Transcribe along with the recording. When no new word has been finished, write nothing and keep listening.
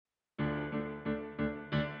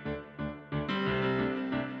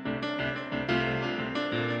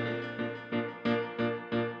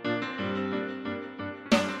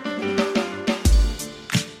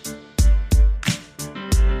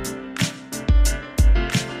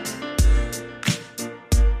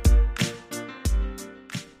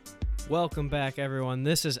Welcome back, everyone.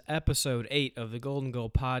 This is episode 8 of the Golden Goal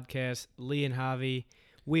podcast. Lee and Javi,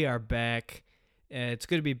 we are back. It's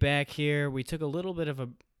good to be back here. We took a little bit of a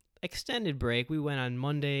extended break. We went on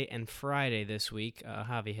Monday and Friday this week.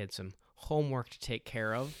 Javi had some homework to take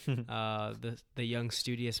care of, the young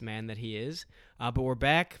studious man that he is. But we're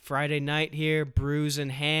back Friday night here, brews in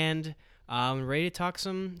hand, ready to talk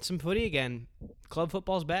some footy again. Club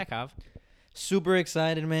football's back, Jav. Super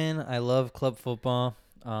excited, man. I love club football.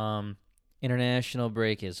 International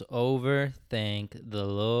break is over, thank the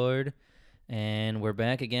Lord, and we're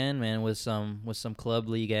back again, man, with some club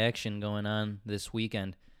league action going on this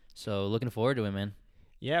weekend. So looking forward to it, man.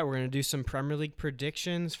 Yeah, we're gonna do some Premier League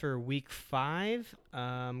predictions for Week 5.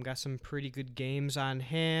 Got some pretty good games on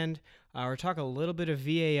hand. We're talking a little bit of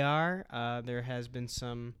VAR. There has been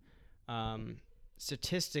some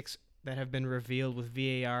statistics that have been revealed with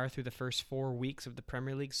VAR through the first 4 weeks of the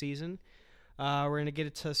Premier League season. We're going to get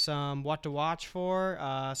into some what to watch for,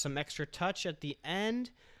 some extra touch at the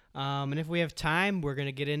end. And if we have time, we're going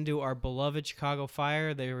to get into our beloved Chicago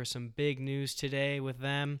Fire. There was some big news today with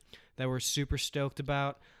them that we're super stoked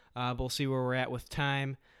about. We'll see where we're at with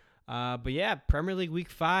time. But yeah, Premier League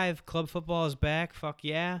Week 5, club football is back. Fuck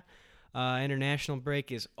yeah. International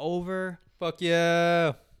break is over. Fuck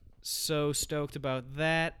yeah. So stoked about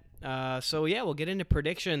that. So yeah, we'll get into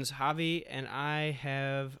predictions. Javi and I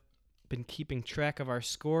have been keeping track of our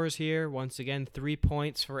scores here. Once again, 3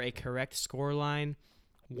 points for a correct score line,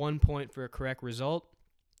 1 point for a correct result.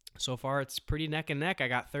 So far, it's pretty neck and neck. I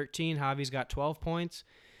got 13. Javi's got 12 points.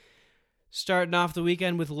 Starting off the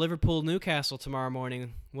weekend with Liverpool-Newcastle tomorrow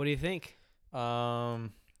morning. What do you think?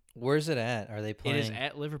 Where's it at? Are they playing? It is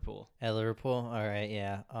at Liverpool. At Liverpool? All right,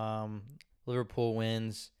 yeah. Liverpool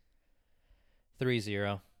wins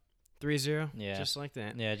 3-0. 3-0? Yeah. Just like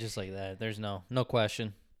that. Yeah, just like that. There's no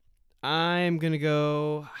question. I'm going to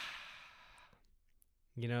go...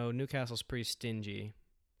 Newcastle's pretty stingy.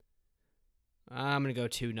 I'm going to go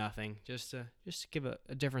 2-0, just to give a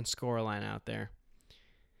different score line out there.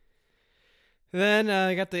 Then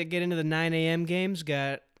I got to get into the 9 a.m. games.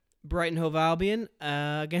 Got Brighton Hove Albion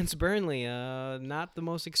against Burnley. Not the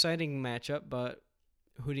most exciting matchup, but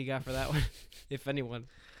who do you got for that one, if anyone?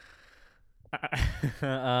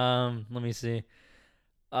 Let me see.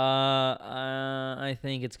 I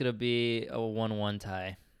think it's gonna be a 1-1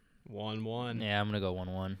 tie. 1-1. Yeah, I'm gonna go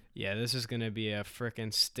 1-1. Yeah, this is gonna be a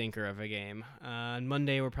frickin' stinker of a game. On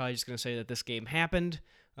Monday, we're probably just gonna say that this game happened.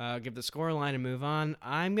 Give the score line and move on.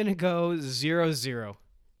 I'm gonna go 0-0.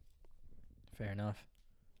 Fair enough.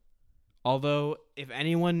 Although, if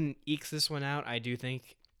anyone ekes this one out, I do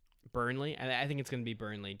think Burnley. I think it's gonna be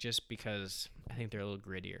Burnley, just because I think they're a little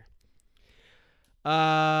grittier.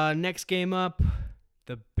 Next game up.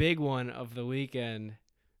 The big one of the weekend,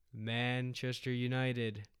 Manchester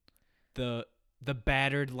United. The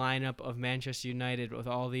battered lineup of Manchester United with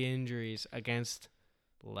all the injuries against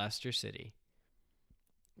Leicester City.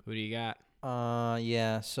 Who do you got?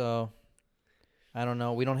 Yeah, so I don't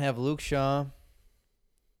know. We don't have Luke Shaw,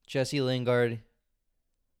 Jesse Lingard,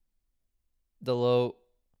 Dalot,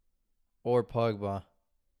 or Pogba.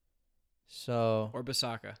 Or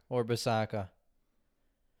Bissaka.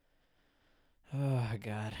 Oh,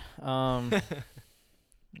 God. I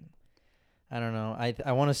don't know.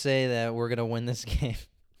 I want to say that we're going to win this game,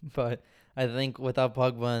 but I think without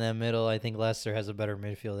Pogba in that middle, I think Leicester has a better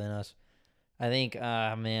midfield than us. I think,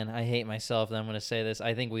 man, I hate myself that I'm going to say this.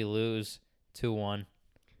 I think we lose 2-1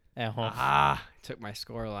 at home. Took my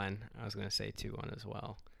score line. I was going to say 2-1 as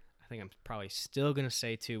well. I think I'm probably still going to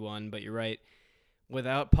say 2-1, but you're right.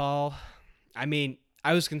 Without Paul, I mean,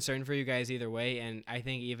 I was concerned for you guys either way, and I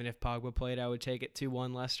think even if Pogba played, I would take it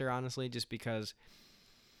 2-1 Leicester, honestly, just because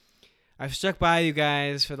I've stuck by you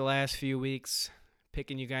guys for the last few weeks,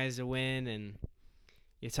 picking you guys to win, and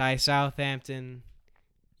you tie Southampton,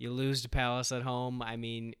 you lose to Palace at home. I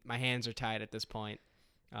mean, my hands are tied at this point.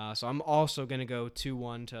 So I'm also going to go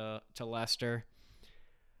 2-1 to Leicester.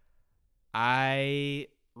 I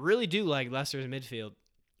really do like Leicester's midfield.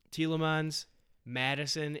 Tielemans,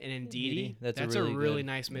 Madison, and Ndidi. That's a really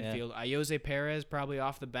nice midfield. Yeah. Jose Perez probably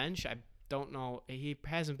off the bench. I don't know. He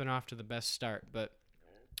hasn't been off to the best start, but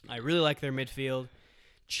I really like their midfield.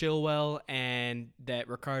 Chilwell and that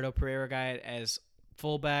Ricardo Pereira guy as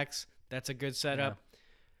fullbacks. That's a good setup.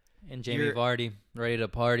 Yeah. And Jamie Vardy ready to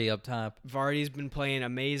party up top. Vardy's been playing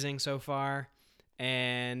amazing so far.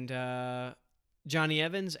 And Johnny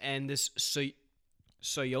Evans and this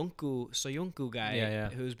Soyuncu guy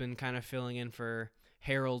who's been kind of filling in for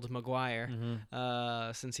Harold Maguire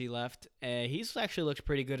since he left. He's actually looked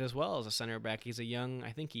pretty good as well as a center back. He's a young,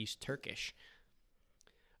 I think he's Turkish.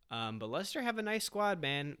 But Leicester have a nice squad,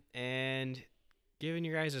 man, and given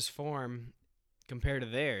your guys' form compared to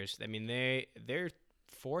theirs, I mean they're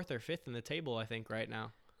fourth or fifth in the table, I think, right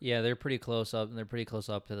now. Yeah, they're pretty close up. They're pretty close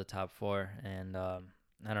up to the top four, and I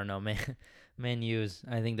don't know, man. Man U's.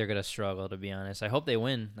 I think they're gonna struggle, to be honest. I hope they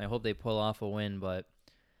win. I hope they pull off a win, but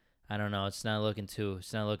I don't know. It's not looking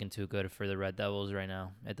too good for the Red Devils right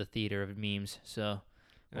now at the theater of memes. So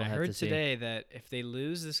And I have to heard see. today that if they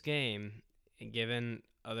lose this game, and given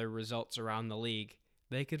other results around the league,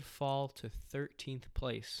 they could fall to 13th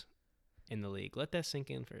place in the league. Let that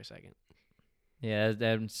sink in for a second. Yeah,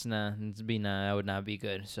 that's not. That would not be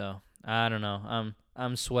good. So I don't know.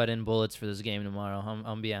 I'm sweating bullets for this game tomorrow.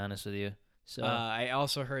 I'll be honest with you. So I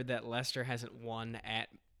also heard that Leicester hasn't won at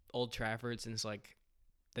Old Trafford since like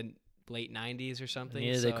the late 90s or something.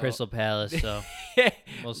 neither the Crystal Palace. So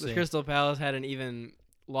we'll see. The Crystal Palace had an even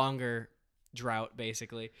longer drought,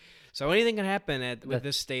 basically. So anything can happen with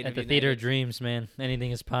this state at of the United. theater of dreams, man.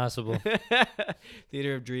 Anything is possible.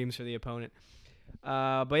 Theater of dreams for the opponent.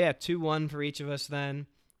 But yeah, 2-1 for each of us then.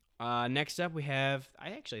 Next up we have, I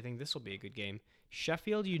actually think this will be a good game,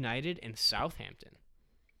 Sheffield United and Southampton.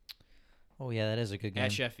 Oh yeah, that is a good game.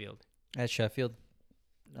 At Sheffield. At Sheffield.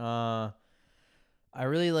 I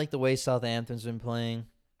really like the way Southampton's been playing.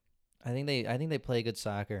 I think they play good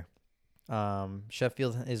soccer.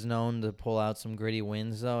 Sheffield is known to pull out some gritty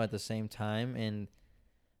wins though at the same time, and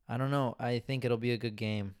I don't know. I think it'll be a good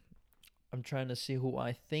game. I'm trying to see who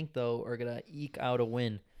I think though are gonna eke out a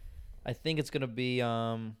win. I think it's gonna be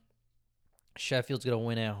Sheffield's gonna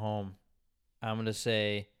win at home. I'm gonna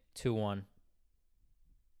say 2-1.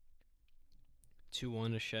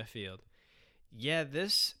 2-1 to Sheffield. Yeah,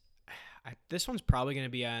 this one's probably going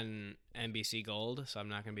to be on NBC Gold, so I'm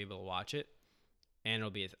not going to be able to watch it. And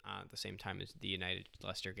it'll be at the same time as the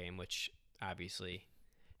United-Leicester game, which obviously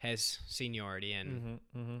has seniority and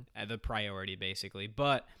the priority, basically.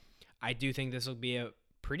 But I do think this will be a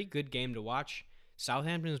pretty good game to watch.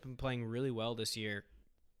 Southampton has been playing really well this year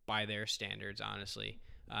by their standards, honestly,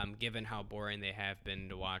 given how boring they have been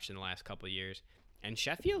to watch in the last couple of years. And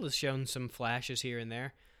Sheffield has shown some flashes here and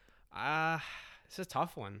there. It's a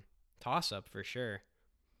tough one. Toss-up for sure.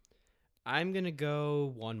 I'm going to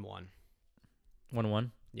go 1-1.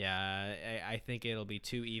 1-1? Yeah, I think it'll be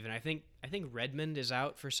too even. I think Redmond is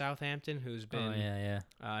out for Southampton, who's been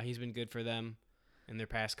he's been good for them in their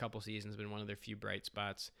past couple seasons, been one of their few bright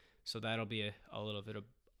spots. So that'll be a little bit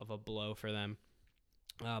of a blow for them.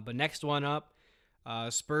 But next one up,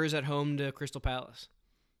 Spurs at home to Crystal Palace.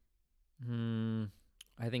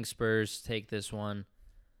 I think Spurs take this one.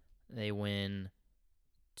 They win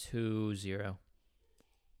 2-0.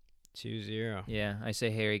 2-0. Yeah, I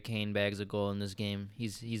say Harry Kane bags a goal in this game.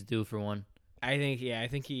 He's due for one. I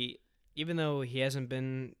think he, even though he hasn't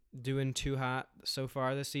been doing too hot so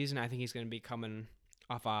far this season, I think he's going to be coming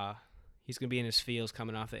off he's going to be in his feels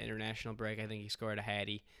coming off the international break. I think he scored a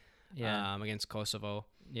hattie against Kosovo.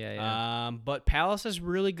 Yeah. But Palace is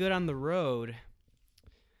really good on the road,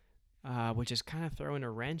 which is kind of throwing a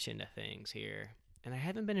wrench into things here. And I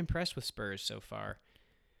haven't been impressed with Spurs so far.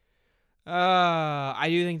 I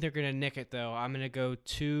do think they're going to nick it, though. I'm going to go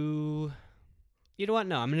you know what?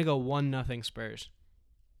 No, I'm going to go 1-0 Spurs.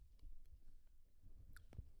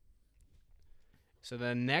 So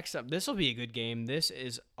then next up, this will be a good game. This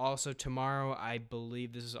is also tomorrow. I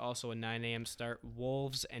believe this is also a 9 a.m. start.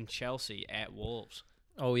 Wolves and Chelsea at Wolves.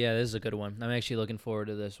 Oh, yeah, this is a good one. I'm actually looking forward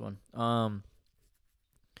to this one.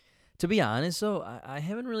 To be honest, though, I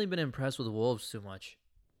haven't really been impressed with Wolves too much.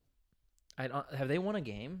 Have they won a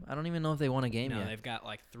game? I don't even know if they won a game yet. No, they've got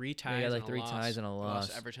like 3 ties. They got like and a 3 loss. ties and a loss.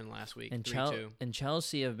 Lost Everton last week. And 3-2. And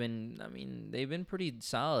Chelsea have been. I mean, they've been pretty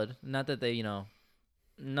solid. Not that they,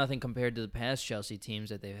 nothing compared to the past Chelsea teams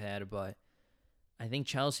that they've had, but I think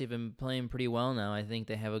Chelsea have been playing pretty well now. I think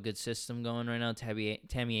they have a good system going right now.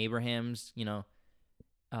 Tammy Abraham's,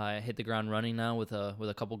 hit the ground running now with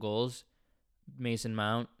a couple goals. Mason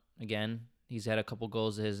Mount, again, he's had a couple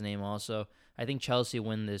goals to his name also. I think Chelsea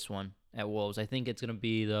win this one at Wolves. I think it's going to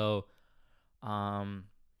be, though, 2-1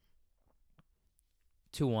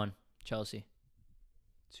 Chelsea.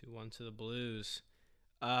 2-1 to the Blues.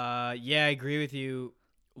 Yeah, I agree with you.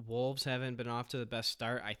 Wolves haven't been off to the best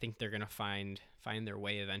start. I think they're going to find their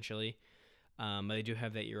way eventually. But they do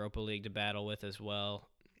have that Europa League to battle with as well.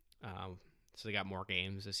 So they got more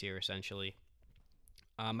games this year, essentially.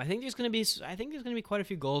 I think there's going to be quite a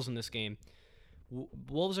few goals in this game.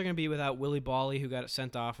 Wolves are going to be without Willy Bawley, who got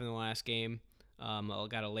sent off in the last game.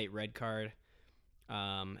 Got a late red card.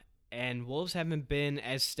 And Wolves haven't been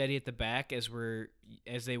as steady at the back as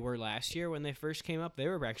they were last year when they first came up. They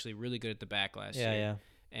were actually really good at the back last year. Yeah.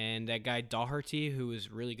 And that guy Doherty, who was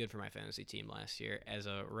really good for my fantasy team last year as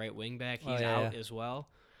a right wing back, Oh, he's yeah, out yeah. as well.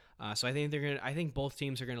 So I think they're gonna. I think both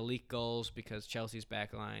teams are gonna leak goals because Chelsea's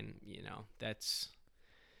back line, it's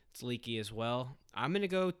leaky as well. I'm gonna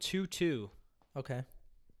go 2-2. Okay.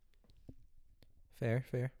 Fair,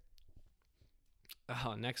 fair.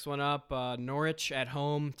 Next one up, Norwich at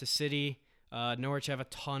home to City. Norwich have a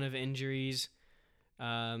ton of injuries.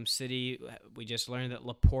 City, we just learned that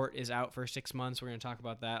Laporte is out for 6 months. We're going to talk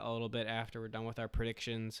about that a little bit after we're done with our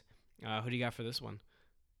predictions. Who do you got for this one?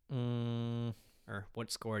 Or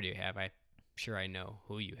what score do you have? I'm sure I know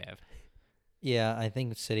who you have. Yeah, I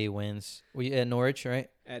think City wins. We at Norwich, right?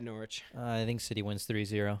 At Norwich. I think City wins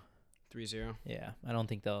 3-0. 3-0. Yeah, I don't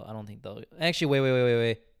think they'll.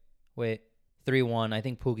 Actually, wait. 3-1. I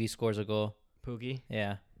think Pookie scores a goal. Pookie?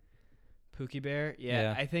 Yeah. Pookie Bear?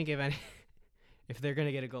 Yeah. I think if they're going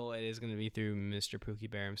to get a goal, it is going to be through Mr.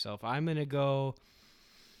 Pookie Bear himself. I'm going to go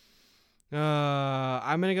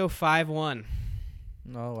 5-1.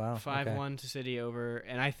 Oh wow. 5-1 to City over,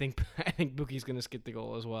 and I think Pookie's going to skip the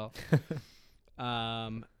goal as well.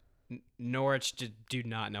 Norwich do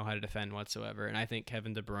not know how to defend whatsoever, and I think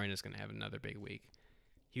Kevin De Bruyne is going to have another big week.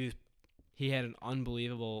 He had an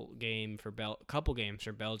unbelievable game for couple games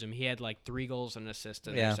for Belgium. He had like 3 goals and an assist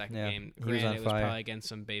in their second game. Granted, it was probably against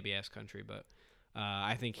some baby ass country, but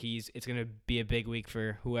I think it's going to be a big week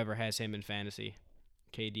for whoever has him in fantasy.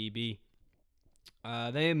 KDB.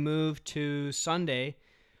 They move to Sunday.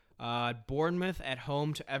 Bournemouth at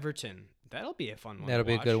home to Everton. That'll be a fun one. That'll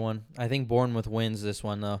be a good one. I think Bournemouth wins this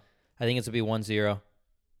one though. I think it's gonna be 1-0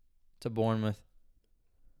 to Bournemouth.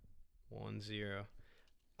 1-0.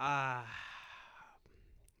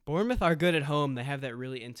 Bournemouth are good at home. They have that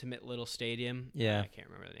really intimate little stadium. Yeah. I can't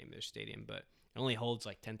remember the name of their stadium, but it only holds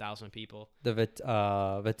like 10,000 people. The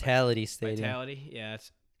Vitality Stadium. Vitality, yeah.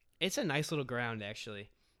 It's a nice little ground, actually.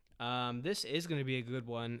 This is going to be a good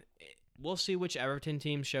one. We'll see which Everton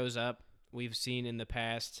team shows up. We've seen in the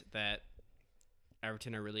past that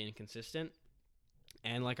Everton are really inconsistent.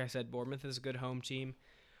 And like I said, Bournemouth is a good home team.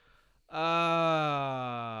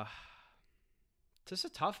 This is a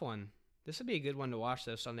tough one. This would be a good one to watch,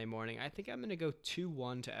 though, Sunday morning. I think I'm going to go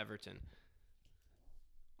 2-1 to Everton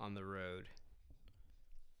on the road.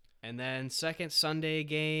 And then second Sunday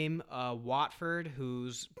game, Watford,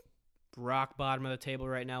 who's rock bottom of the table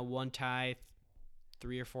right now, 1 tie,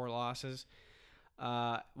 3 or 4 losses.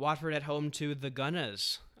 Watford at home to the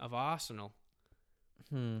Gunners of Arsenal.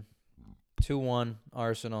 2-1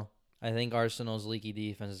 Arsenal. I think Arsenal's leaky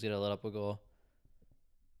defense is gonna let up a goal.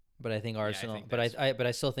 But I think Arsenal. But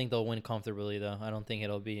I still think they'll win comfortably though. I don't think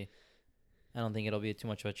it'll be too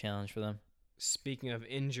much of a challenge for them. Speaking of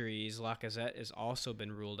injuries, Lacazette has also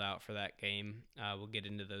been ruled out for that game. We'll get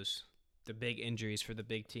into the big injuries for the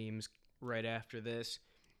big teams right after this.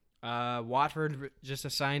 Watford just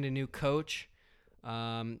assigned a new coach,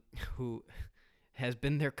 who has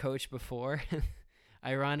been their coach before.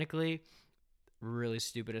 Ironically, really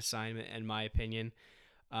stupid assignment in my opinion.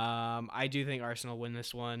 I do think Arsenal win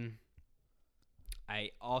this one.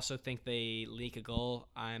 I also think they leak a goal.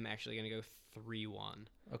 I'm actually going to go 3-1.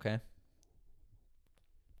 Okay.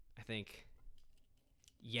 I think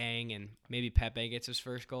Yang and maybe Pepe gets his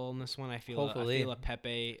first goal in this one. I feel a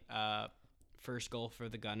Pepe first goal for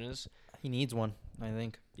the Gunners. He needs one, I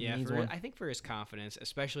think. I think for his confidence,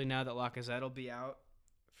 especially now that Lacazette will be out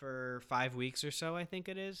for 5 weeks or so, I think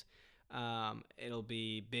it is. It'll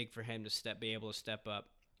be big for him to be able to step up.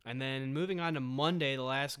 And then moving on to Monday, the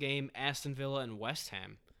last game, Aston Villa and West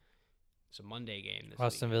Ham. It's a Monday game this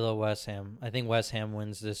Aston week. Villa, West Ham. I think West Ham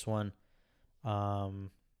wins this one. 3-1.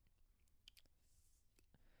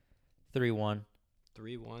 3-1.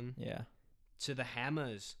 Yeah. To the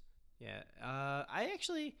Hammers. Yeah.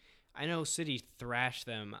 I know City thrashed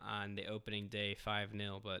them on the opening day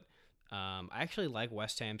 5-0, but I actually like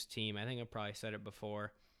West Ham's team. I think I've probably said it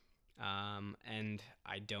before. And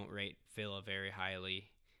I don't rate Villa very highly,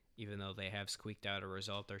 even though they have squeaked out a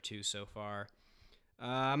result or two so far.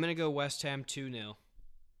 I'm going to go West Ham 2-0.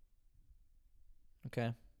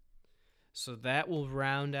 Okay. So that will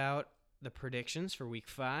round out the predictions for week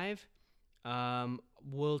 5.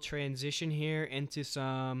 We'll transition here into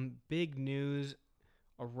some big news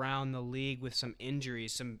around the league with some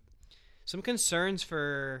injuries, some concerns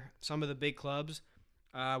for some of the big clubs.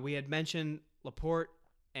 We had mentioned Laporte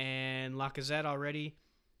and Lacazette already.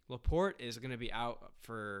 Laporte is going to be out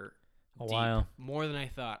for a while. More than I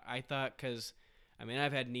thought. Because,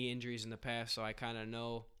 I've had knee injuries in the past, so I kind of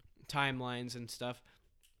know timelines and stuff.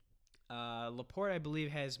 Laporte, I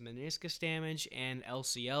believe, has meniscus damage and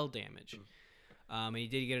LCL damage. He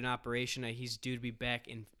did get an operation. He's due to be back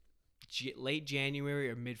in late January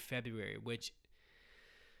or mid-February, which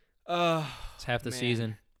It's half the man,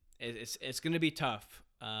 season. it's going to be tough.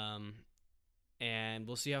 And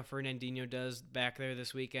we'll see how Fernandinho does back there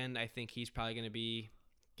this weekend. I think he's probably going to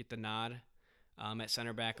get the nod at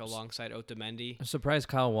center back alongside Otamendi. I'm surprised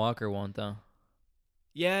Kyle Walker won't though.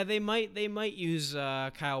 Yeah, they might use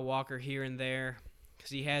Kyle Walker here and there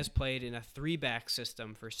because he has played in a 3-back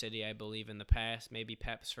system for City, I believe, in the past. Maybe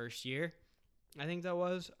Pep's first year, I think that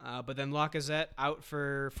was. But then Lacazette out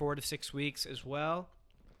for 4 to 6 weeks as well,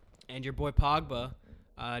 and your boy Pogba.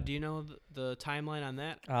 Do you know the timeline on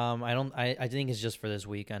that? I don't. I think it's just for this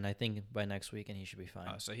weekend. I think by next weekend he should be fine.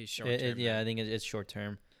 Oh, so he's short term. Yeah, I think it's short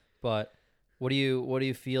term. But what do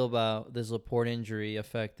you feel about this Laporte injury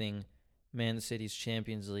affecting Man City's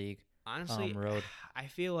Champions League Honestly, road? I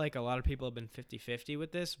feel like a lot of people have been 50-50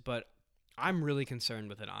 with this, but I'm really concerned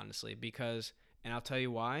with it, honestly, because, and I'll tell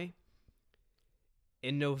you why.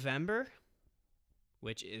 In November,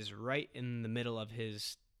 which is right in the middle of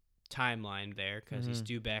his timeline there, because he's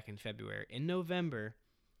due back in February. In November,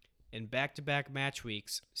 in back-to-back match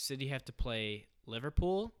weeks, City have to play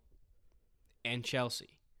Liverpool and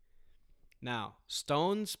Chelsea. Now,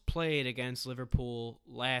 Stones played against Liverpool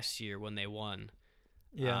last year when they won.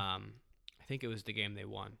 Yeah. I think it was the game they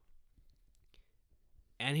won.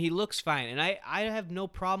 And he looks fine. And I have no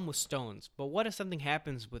problem with Stones. But what if something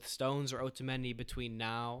happens with Stones or Otamendi between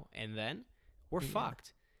now and then? We're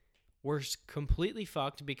fucked. We're completely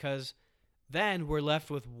fucked because then we're left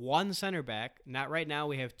with one center back. Not right now.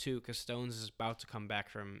 We have two because Stones is about to come back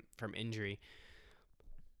from injury.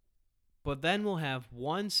 But then we'll have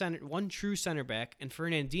one true center back, and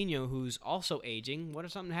Fernandinho, who's also aging. What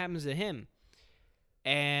if something happens to him?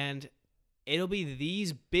 And it'll be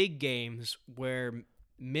these big games where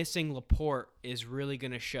missing Laporte is really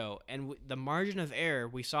going to show. And the margin of error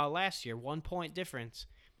we saw last year, 1 point difference,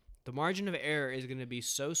 the margin of error is going to be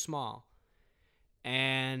so small.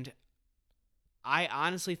 And I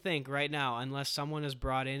honestly think right now, unless someone is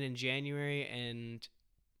brought in January and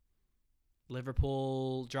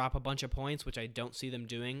Liverpool drop a bunch of points, which I don't see them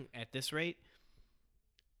doing at this rate,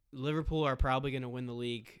 Liverpool are probably going to win the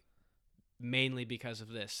league mainly because of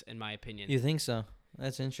this, in my opinion. You think so?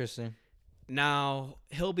 That's interesting. Now,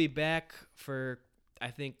 he'll be back for, I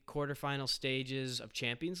think, quarterfinal stages of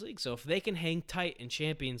Champions League. So if they can hang tight in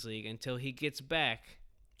Champions League until he gets back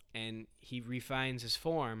and he refines his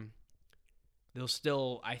form, they'll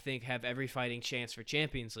still, I think, have every fighting chance for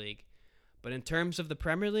Champions League. But in terms of the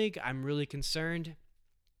Premier League, I'm really concerned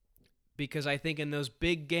because I think in those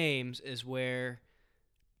big games is where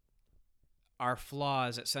our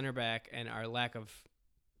flaws at center back and our lack of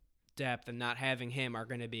depth and not having him are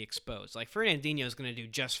going to be exposed. Like Fernandinho is going to do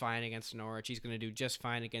just fine against Norwich. He's going to do just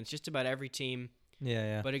fine against just about every team.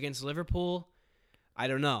 Yeah. But against Liverpool, I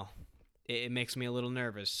don't know. It makes me a little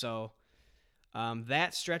nervous. So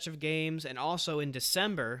that stretch of games, and also in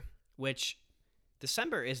December, which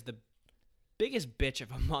December is the biggest bitch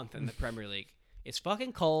of a month in the Premier League. It's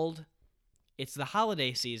fucking cold. It's the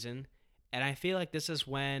holiday season, and I feel like this is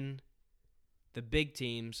when the big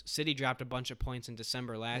teams, City dropped a bunch of points in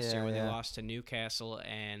December last year when they lost to Newcastle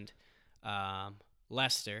and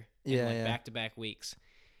Leicester in back-to-back weeks.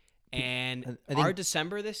 And I think our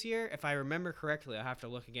December this year, if I remember correctly, I'll have to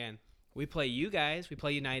look again. We play you guys. We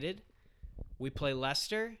play United. We play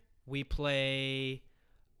Leicester. We play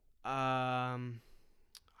another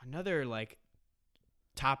like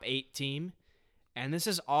top 8 team. And this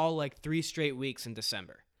is all like 3 straight weeks in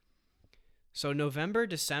December. So November,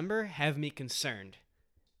 December have me concerned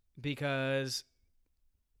because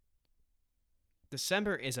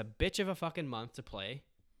December is a bitch of a fucking month to play,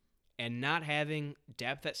 and not having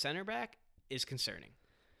depth at center back is concerning.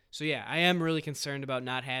 So yeah, I am really concerned about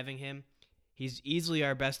not having him. He's easily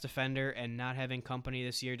our best defender, and not having company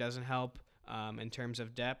this year doesn't help in terms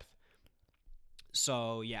of depth.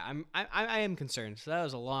 So yeah, I am concerned. So that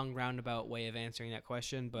was a long roundabout way of answering that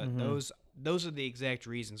question, but those are the exact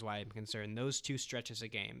reasons why I'm concerned. Those 2 stretches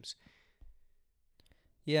of games.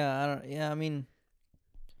 I mean,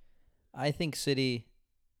 I think City.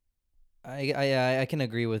 I can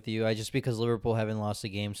agree with you. Just because Liverpool haven't lost a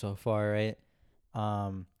game so far, right?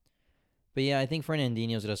 But yeah, I think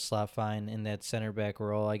Fernandinho's gonna slot fine in that center back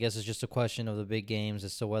role. I guess it's just a question of the big games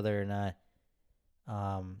as to whether or not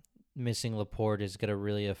missing Laporte is gonna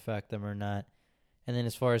really affect them or not. And then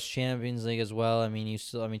as far as Champions League as well, I mean,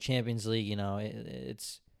 Champions League,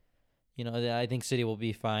 it's, I think City will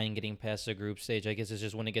be fine getting past the group stage. I guess it's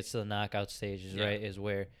just when it gets to the knockout stages, right, is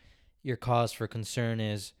where your cause for concern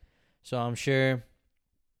is. So I'm sure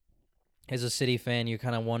as a City fan, you're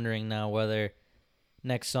kind of wondering now whether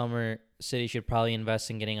next summer City should probably invest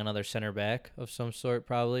in getting another center back of some sort,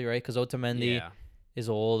 probably, right? Because Otamendi Yeah. is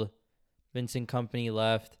old. Vincent Company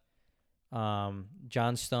left.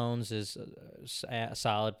 John Stones is a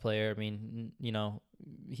solid player. I mean,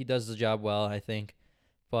 he does the job well, I think.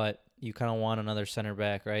 But you kind of want another center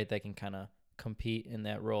back, right, that can kind of compete in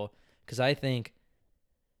that role. Because I think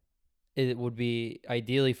it would be,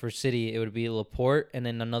 ideally for City, it would be Laporte and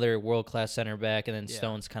then another world-class center back, and then Yeah.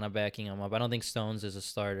 Stones kind of backing him up. I don't think Stones is a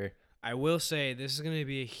starter. I will say this is going to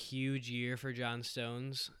be a huge year for John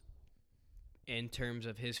Stones in terms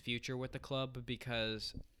of his future with the club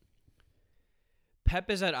because Pep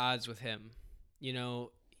is at odds with him.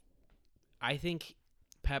 I think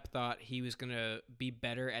Pep thought he was going to be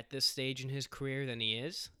better at this stage in his career than he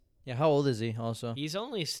is. Yeah, how old is he also? He's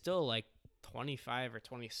only still like 25 or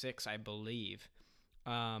 26, I believe.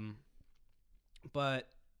 But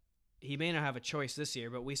he may not have a choice this year,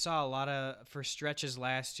 but we saw a lot for stretches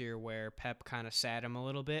last year where Pep kind of sat him a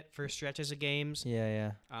little bit for stretches of games.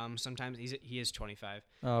 Yeah. Sometimes he is 25.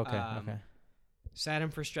 Oh, okay. Sat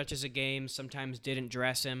him for stretches of games. Sometimes didn't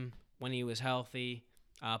dress him when he was healthy.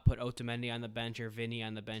 Put Otamendi on the bench or Vinny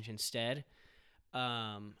on the bench instead.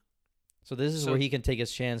 So this is where he can take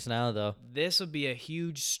his chance now, though. This would be a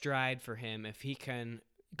huge stride for him if he can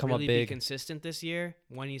Come really up big. be consistent this year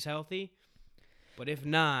when he's healthy. But if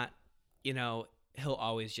not, he'll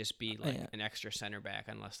always just be like an extra center back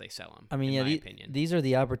unless they sell him. I mean, in my opinion. These are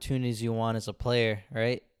the opportunities you want as a player,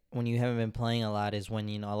 right? When you haven't been playing a lot is when,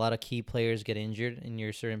 a lot of key players get injured in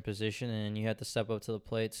your certain position and you have to step up to the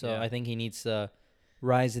plate. So I think he needs to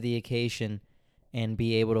rise to the occasion and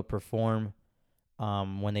be able to perform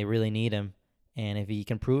when they really need him. And if he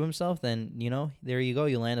can prove himself, then, there you go.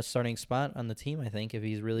 You land a starting spot on the team, I think, if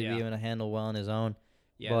he's really being able to handle well on his own.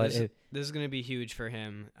 Yeah, but this is going to be huge for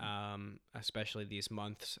him, especially these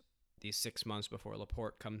 6 months before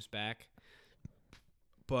Laporte comes back.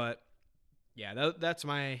 But yeah, that's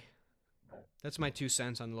my 2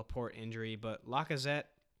 cents on the Laporte injury. But Lacazette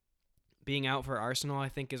being out for Arsenal, I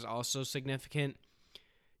think, is also significant.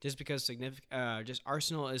 Just because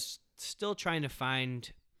Arsenal is still trying to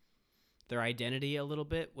find their identity a little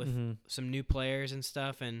bit with some new players and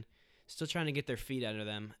stuff, and still trying to get their feet under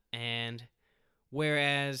them. And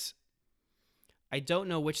whereas I don't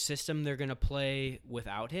know which system they're going to play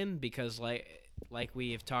without him because like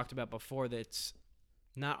we have talked about before, that's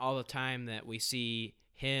not all the time that we see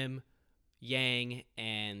him, Yang,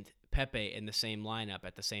 and Pepe in the same lineup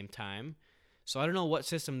at the same time. So I don't know what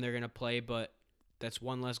system they're going to play, but that's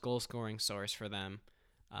one less goal-scoring source for them.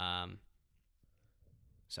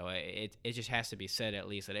 So it just has to be said at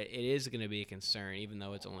least that it is going to be a concern, even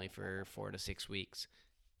though it's only for 4 to 6 weeks.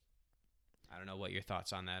 I don't know what your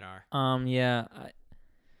thoughts on that are.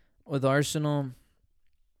 With Arsenal,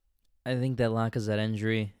 I think that Lacazette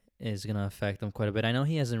injury is going to affect him quite a bit. I know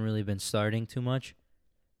he hasn't really been starting too much,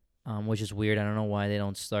 which is weird. I don't know why they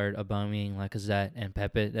don't start Aubameyang, Lacazette, and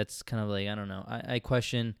Pepe. That's kind of like, I don't know. I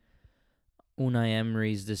question Unai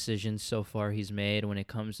Emery's decisions so far he's made when it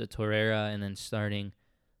comes to Torreira and then starting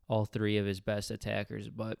all 3 of his best attackers.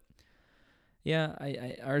 But, yeah,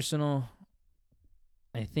 Arsenal,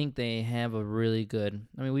 I think they have a really good.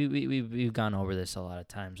 I mean, we've gone over this a lot of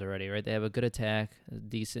times already, right? They have a good attack,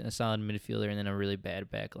 a solid midfielder, and then a really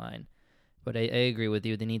bad back line. But I agree with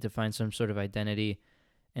you. They need to find some sort of identity,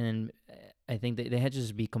 and I think they had to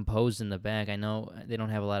just be composed in the back. I know they don't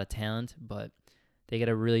have a lot of talent, but they got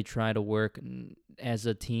to really try to work as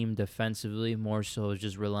a team defensively more so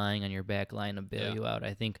just relying on your back line to bail you out.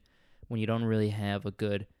 I think when you don't really have a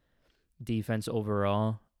good defense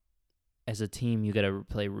overall, as a team, you got to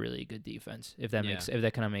play really good defense. If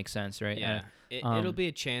that kind of makes sense, right? Yeah, it'll be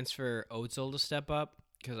a chance for Özil to step up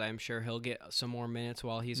because I'm sure he'll get some more minutes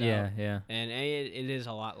while he's out. Yeah. And it is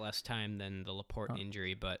a lot less time than the Laporte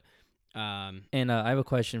injury, but. And I have a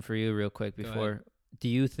question for you, real quick. Before, do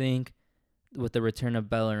you think with the return of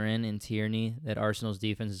Bellerin and Tierney that Arsenal's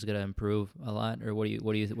defense is going to improve a lot, or what are your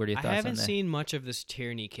thoughts on that? I haven't seen much of this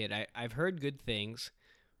Tierney kid. I've heard good things.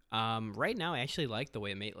 Right now, I actually like the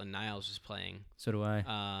way Maitland-Niles is playing. So do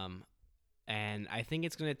I. And I think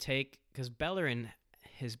it's going to take, because Bellerin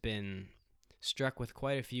has been struck with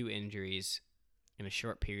quite a few injuries in a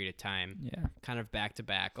short period of time. Yeah. Kind of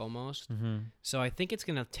back-to-back almost. Mm-hmm. So I think it's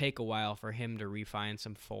going to take a while for him to refine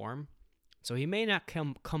some form. So he may not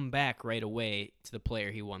come back right away to the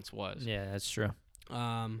player he once was. Yeah, that's true.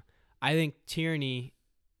 I think Tierney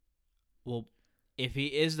will, if he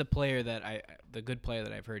is the good player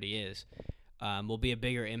that I've heard he is, will be a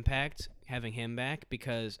bigger impact having him back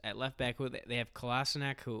because at left back they have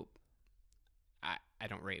Kolasinac, who I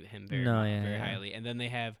don't rate him very highly. And then they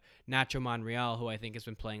have Nacho Monreal, who I think has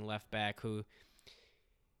been playing left back, who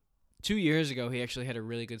 2 years ago he actually had a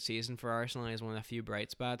really good season for Arsenal. He's one of the few bright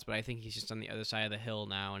spots, but I think he's just on the other side of the hill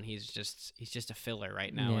now, and he's just a filler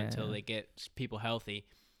right now until they get people healthy.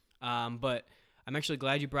 But I'm actually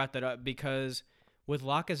glad you brought that up, because with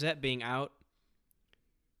Lacazette being out,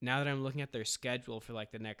 now that I'm looking at their schedule for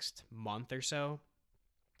like the next month or so,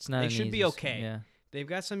 they should be okay. Yeah. They've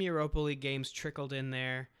got some Europa League games trickled in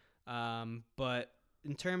there, but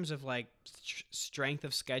in terms of like strength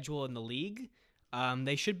of schedule in the league,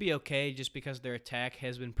 they should be okay just because their attack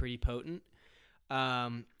has been pretty potent.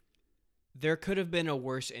 There could have been a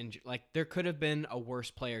worse there could have been a worse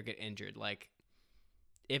player get injured. Like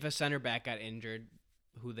if a center back got injured,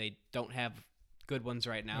 who they don't have good ones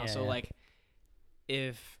right now. So like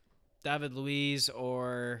if David Luiz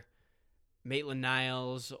or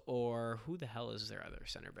Maitland-Niles, or who the hell is their other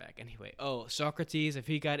center back anyway? Oh, Socrates, if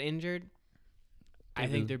he got injured, I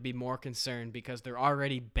think there'd be more concern because they're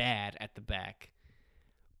already bad at the back.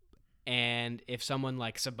 And if someone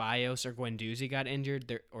like Ceballos or Guendouzi got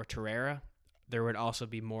injured, or Torreira, there would also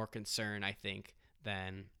be more concern, I think,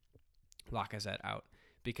 than Lacazette out.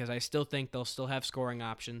 Because I still think they'll still have scoring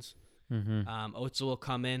options. Özil will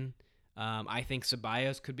come in. I think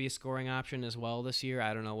Ceballos could be a scoring option as well this year.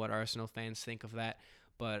 I don't know what Arsenal fans think of that,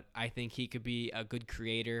 but I think he could be a good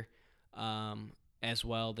creator as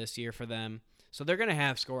well this year for them. So they're going to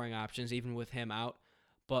have scoring options even with him out.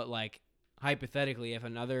 But like hypothetically, if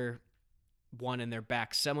another one in their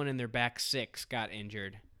back, someone in their back six got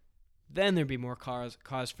injured, then there'd be more cause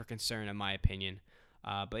for concern, in my opinion.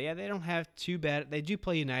 But yeah, they don't have too bad. They do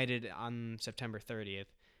play United on September 30th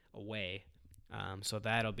away. So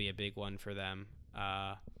that'll be a big one for them,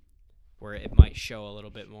 where it might show a little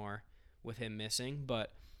bit more with him missing.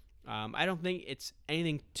 But I don't think it's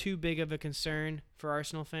anything too big of a concern for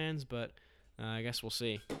Arsenal fans, but I guess we'll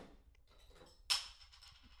see.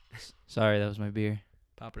 Sorry, that was my beer.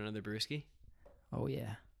 Popping another brewski? Oh,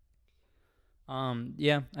 yeah.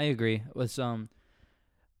 Yeah, I agree. With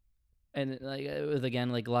and like with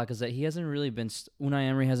again like Lacazette, he hasn't really been Unai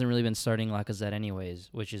Emery hasn't really been starting Lacazette anyways,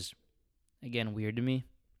 which is again weird to me.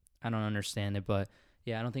 I don't understand it, but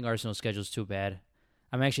yeah, I don't think Arsenal's schedule's too bad.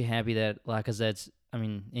 I'm actually happy that Lacazette's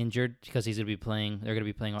injured because he's gonna be playing. They're gonna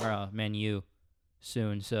be playing Man U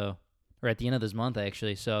soon, or at the end of this month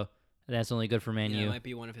actually. So that's only good for Man U. It might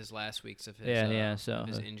be one of his last weeks of his of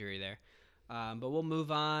his injury there. But we'll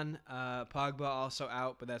move on. Pogba also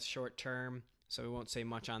out, but that's short term, so we won't say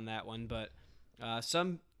much on that one. But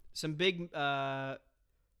some big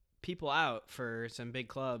people out for some big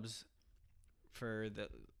clubs for the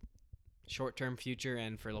short-term future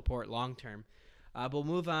and for Laporte long-term. But we'll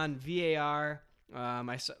move on. VAR.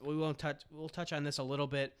 We'll touch on this a little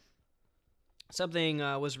bit. Something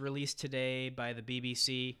was released today by the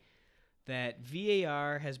BBC that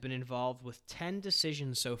VAR has been involved with 10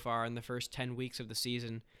 decisions so far in the first 10 weeks of the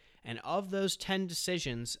season, and of those 10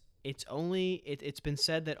 decisions, it's been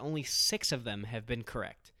said that only 6 of them have been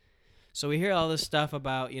correct. So we hear all this stuff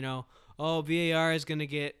about, VAR is going to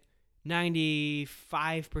get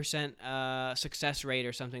 95% success rate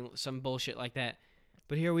or something, some bullshit like that.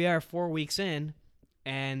 But here we are 4 weeks in,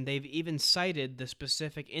 and they've even cited the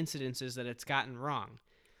specific incidences that it's gotten wrong.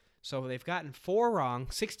 So they've gotten 4 wrong,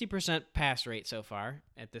 60% pass rate so far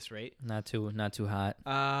at this rate. Not too hot.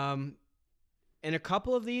 And a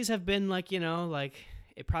couple of these have been like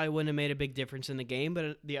it probably wouldn't have made a big difference in the game,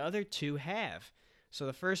 but the other 2 have. So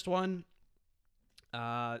the first one,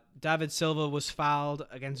 David Silva was fouled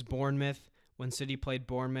against Bournemouth when City played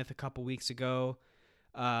Bournemouth a couple weeks ago.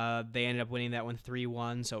 They ended up winning that one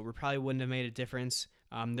 3-1, so it probably wouldn't have made a difference.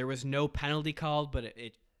 There was no penalty called, but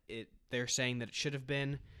they're saying that it should have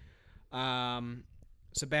been.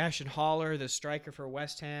 Sebastian Haller, the striker for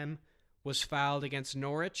West Ham, was fouled against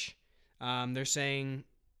Norwich. They're saying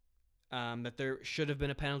that there should have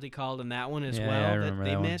been a penalty called in that one as well that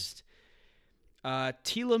they missed.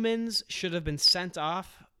 Tielemans should have been sent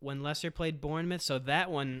off when Leicester played Bournemouth, so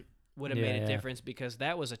that one would have made a difference because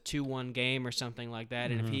that was a 2-1 game or something like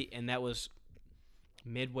that, and that was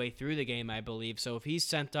midway through the game, I believe. So if he's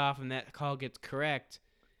sent off and that call gets correct,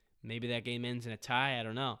 maybe that game ends in a tie. I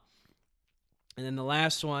don't know. And then the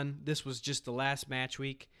last one, this was just the last match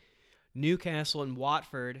week. Newcastle and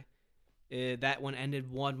Watford, that one ended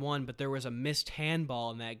 1-1, but there was a missed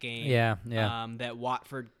handball in that game. That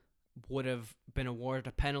Watford would have been awarded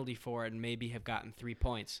a penalty for it and maybe have gotten 3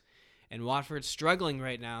 points. And Watford's struggling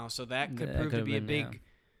right now, so that could prove to be a big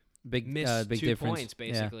miss. Big 2 difference. Points,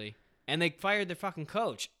 basically. Yeah. And they fired their fucking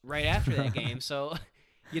coach right after that game, so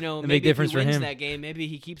A big maybe if difference he for wins him. that game, maybe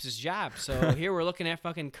he keeps his job. So here we're looking at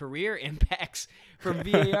fucking career impacts from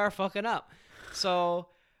VAR fucking up. So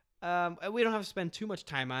we don't have to spend too much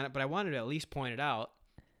time on it, but I wanted to at least point it out.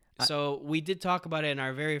 So we did talk about it in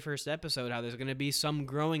our very first episode, how there's going to be some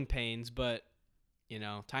growing pains, but,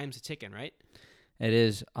 time's a ticking, right? It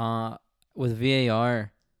is. With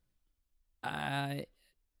VAR,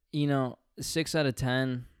 6 out of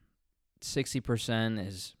 10, 60%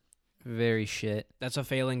 is very shit. That's a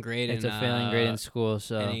failing grade. It's a failing grade in school.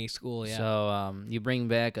 So any school, yeah. So you bring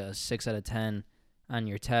back a 6 out of 10 on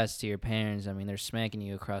your test to your parents. I mean, they're smacking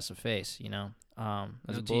you across the face. No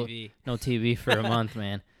That's TV. no TV for a month,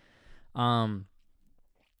 man.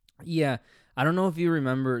 Yeah. I don't know if you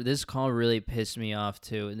remember, this call really pissed me off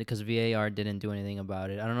too because VAR didn't do anything about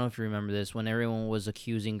it. I don't know if you remember this when everyone was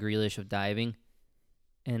accusing Grealish of diving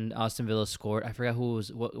and Aston Villa scored. I forgot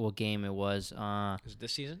what game it was. Was it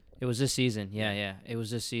this season? It was this season. Yeah. It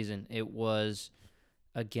was this season. It was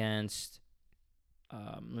against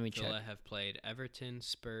let me check. Villa have played Everton,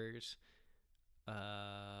 Spurs.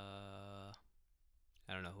 I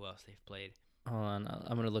don't know who else they've played. Hold on,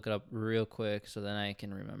 I'm gonna look it up real quick so then I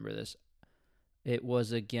can remember this. It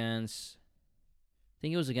was against, I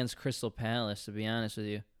think it was against Crystal Palace, to be honest with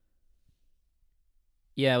you.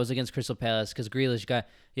 Yeah, it was against Crystal Palace because Grealish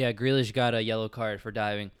got a yellow card for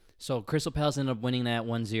diving. So Crystal Palace ended up winning that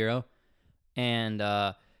 1-0.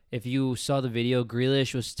 And if you saw the video,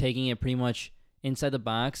 Grealish was taking it pretty much inside the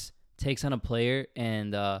box, takes on a player,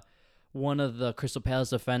 and one of the Crystal Palace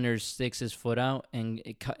defenders sticks his foot out and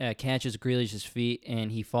it catches Grealish's feet,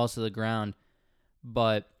 and he falls to the ground.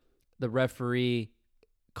 But the referee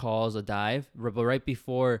calls a dive. But right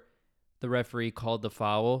before the referee called the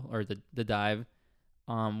foul or the dive,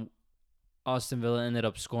 Aston Villa ended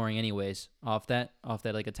up scoring anyways off that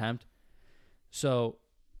like attempt. So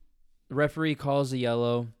the referee calls the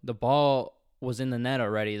yellow. The ball was in the net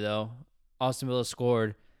already though. Aston Villa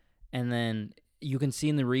scored, and then you can see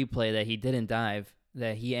in the replay that he didn't dive,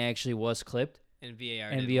 that he actually was clipped. And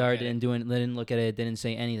VAR didn't look at it, didn't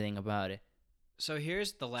say anything about it. So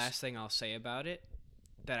here's the last thing I'll say about it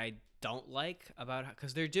that I don't like about,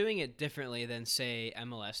 because they're doing it differently than, say,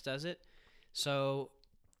 MLS does it. So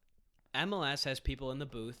MLS has people in the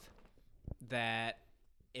booth that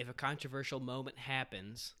if a controversial moment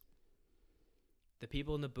happens, the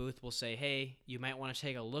people in the booth will say, hey, you might want to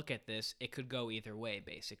take a look at this. It could go either way,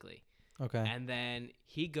 basically. Okay. And then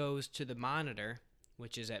he goes to the monitor,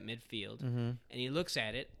 which is at midfield, and he looks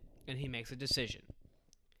at it, and he makes a decision.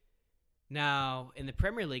 Now, in the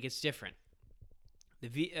Premier League, it's different.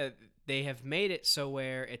 They have made it so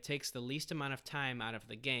where it takes the least amount of time out of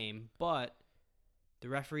the game, but the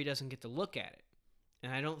referee doesn't get to look at it.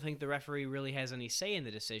 And I don't think the referee really has any say in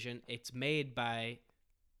the decision. It's made by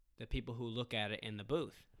the people who look at it in the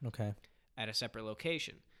booth. Okay. At a separate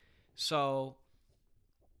location. So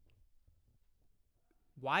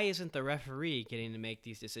why isn't the referee getting to make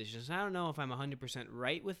these decisions? And I don't know if I'm 100%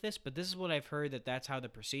 right with this, but this is what I've heard, that's how the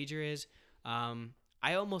procedure is.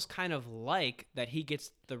 I almost kind of like that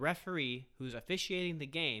the referee who's officiating the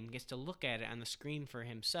game gets to look at it on the screen for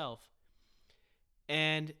himself.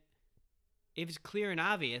 And if it's clear and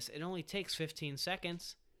obvious, it only takes 15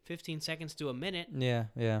 seconds to a minute.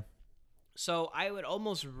 Yeah. So I would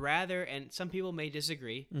almost rather, and some people may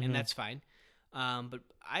disagree, and that's fine, but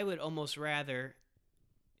I would almost rather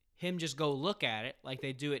him just go look at it like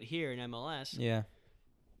they do it here in MLS. Yeah.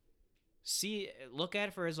 Look at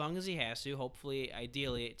it for as long as he has to. Hopefully,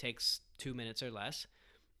 ideally, it takes 2 minutes or less.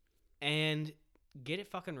 And get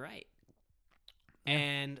it fucking right. Yeah.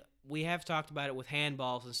 And we have talked about it with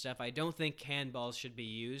handballs and stuff. I don't think handballs should be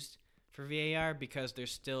used for VAR because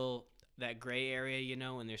there's still that gray area,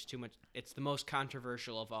 and there's too much. It's the most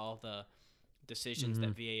controversial of all the decisions that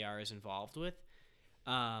VAR is involved with.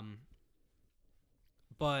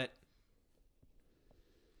 But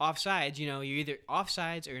offsides, you're either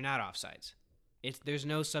offsides or you're not offsides. There's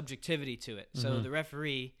no subjectivity to it. So the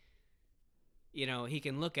referee, he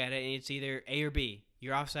can look at it and it's either A or B.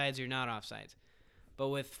 You're offsides or you're not offsides. But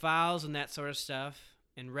with fouls and that sort of stuff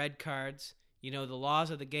and red cards, the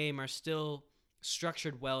laws of the game are still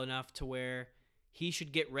structured well enough to where he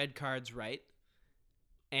should get red cards right.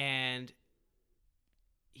 And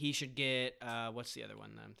he should get, what's the other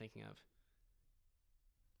one that I'm thinking of?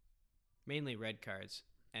 Mainly red cards.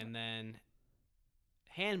 And then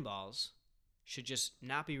handballs should just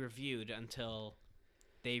not be reviewed until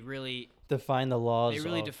they really define the laws. They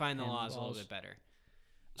really define the laws a little bit better.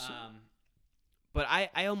 But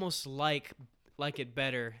I almost like it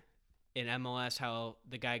better in MLS how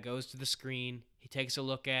the guy goes to the screen, he takes a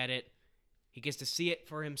look at it, he gets to see it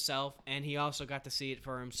for himself, and he also got to see it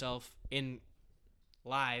for himself in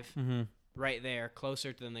live Mm-hmm. right there,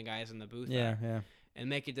 closer than the guys in the booth Yeah, are, yeah. and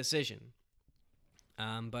make a decision.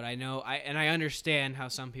 But I know I understand how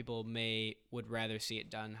some people would rather see it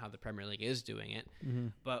done how the Premier League is doing it. Mm-hmm.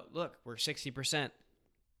 But look, we're 60%.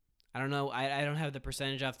 I don't know. I don't have the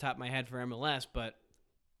percentage off the top of my head for MLS, but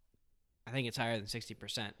I think it's higher than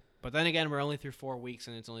 60%. But then again, we're only through 4 weeks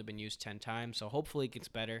and it's only been used 10 times, so hopefully it gets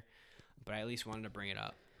better. But I at least wanted to bring it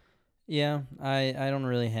up. Yeah, I don't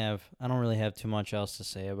really have too much else to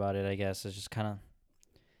say about it. I guess it's just kind of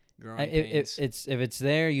Growing pains. if it's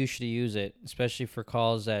there, you should use it, especially for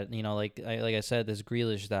calls that like I said, this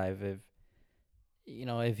Grealish dive.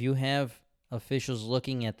 If you have officials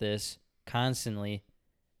looking at this constantly,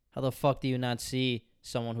 how the fuck do you not see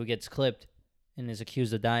someone who gets clipped and is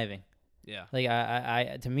accused of diving? Yeah. Like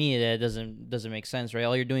I to me that doesn't make sense, right?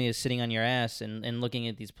 All you're doing is sitting on your ass and looking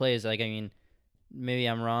at these plays. Like, I mean, maybe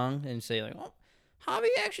I'm wrong and say like, oh, Javi,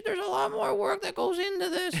 actually, there's a lot more work that goes into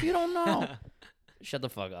this. You don't know. Shut the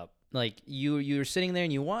fuck up. Like you're sitting there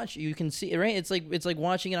and you watch, you can see, right? It's like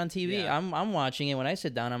watching it on TV. Yeah. I'm watching it when I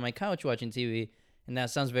sit down on my couch watching TV, and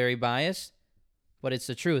that sounds very biased, but it's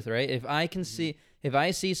the truth, right? If I can see, if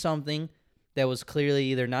I see something that was clearly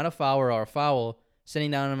either not a foul or a foul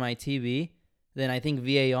sitting down on my TV, then I think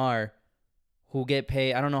VAR, who get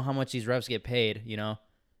paid, I don't know how much these refs get paid,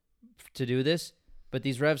 to do this, but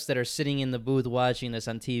these refs that are sitting in the booth watching this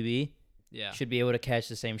on TV, Yeah. should be able to catch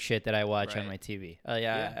the same shit that I watch on Right. my TV.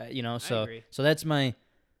 Yeah. So agree. so that's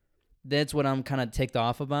what I'm kind of ticked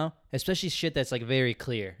off about, especially shit that's like very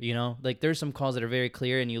clear. Like there's some calls that are very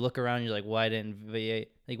clear, and you look around and you're like, why didn't they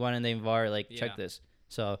VAR check Yeah. this?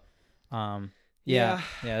 So, yeah,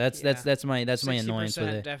 Yeah. that's Yeah. that's my annoyance with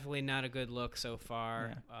 60% it. definitely not a good look so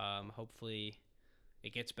far. Hopefully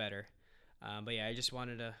it gets better. But yeah, I just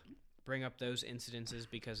wanted to bring up those incidences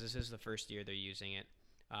because this is the first year they're using it.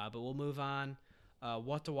 But we'll move on.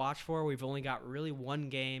 What to watch for? We've only got really one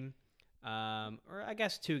game, or I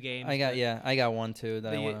guess 2 games. I got one too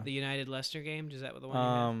that I the want the United Leicester game. Is that what the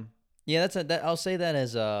one? You have? Yeah, I'll say that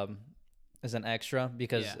as an extra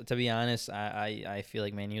because Yeah. to be honest, I feel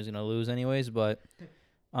like Man U's gonna lose anyways. But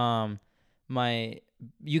you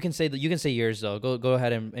can say yours though. Go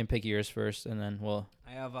ahead and pick yours first, and then we'll.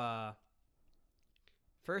 I have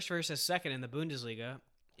first versus second in the Bundesliga.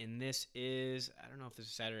 And this is, I don't know if this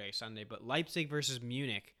is Saturday or Sunday, but Leipzig versus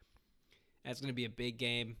Munich. That's going to be a big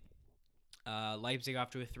game. Leipzig off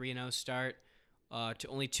to a 3-0 start. To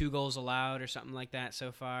only 2 goals allowed or something like that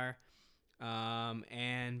so far.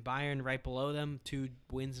 And Bayern right below them. 2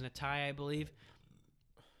 wins and a tie, I believe.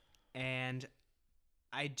 And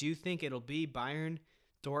I do think it'll be Bayern,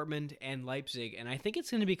 Dortmund, and Leipzig. And I think it's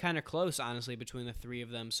going to be kind of close, honestly, between the 3 of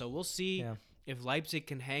them. So we'll see if Leipzig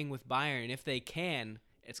can hang with Bayern. And if they can,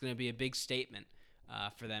 it's going to be a big statement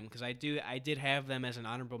for them because I did have them as an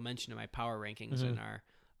honorable mention in my power rankings in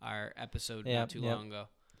our episode not too long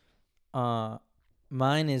ago.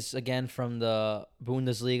 Mine is again from the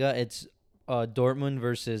Bundesliga. It's Dortmund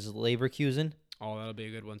versus Leverkusen. Oh, that'll be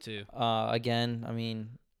a good one too. Again, I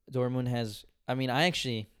mean, Dortmund has. I mean,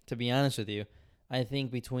 to be honest with you, I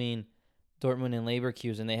think between Dortmund and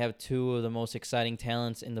Leverkusen, they have 2 of the most exciting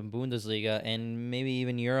talents in the Bundesliga and maybe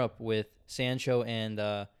even Europe with Sancho and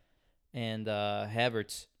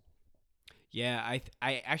Havertz. Yeah,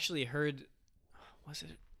 I actually heard. Was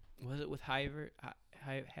it with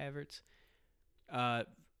Havertz?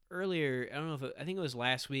 Earlier, I don't know if I think it was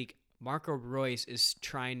last week. Marco Reus is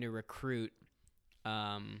trying to recruit.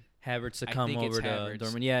 Havertz to I come think it's over to Havertz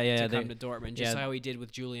Dortmund. Yeah. To come to Dortmund, just how he did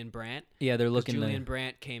with Julian Brandt. Yeah, they're looking. Julian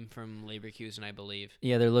Brandt came from Leverkusen, I believe.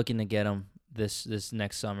 Yeah, they're looking to get him this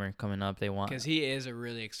next summer coming up. They want because he is a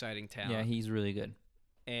really exciting talent. Yeah, he's really good.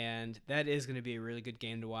 And that is going to be a really good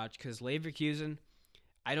game to watch because Leverkusen,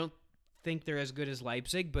 I don't think they're as good as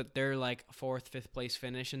Leipzig, but they're like 4th, 5th place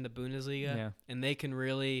finish in the Bundesliga. Yeah. And they can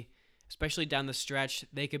really, especially down the stretch,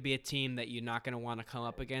 they could be a team that you're not going to want to come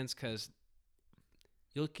up against because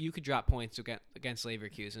you could drop points against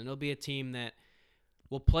Leverkusen. It'll be a team that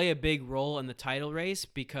will play a big role in the title race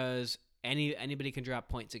because anybody can drop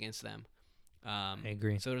points against them. I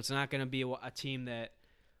agree. So it's not going to be a team that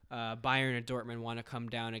Bayern and Dortmund want to come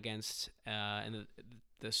down against in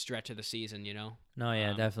the stretch of the season, No,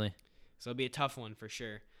 yeah, definitely. So it'll be a tough one for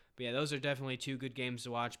sure. But yeah, those are definitely 2 good games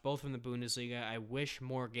to watch, both from the Bundesliga. I wish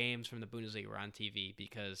more games from the Bundesliga were on TV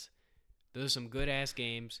because those are some good-ass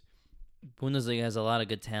games. Bundesliga has a lot of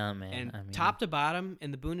good talent, man. And I mean, top to bottom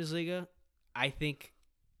in the Bundesliga, I think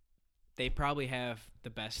they probably have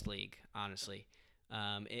the best league, honestly.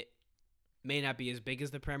 may not be as big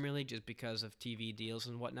as the Premier League just because of TV deals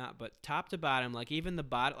and whatnot, but top to bottom, like even the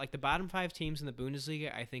bottom 5 teams in the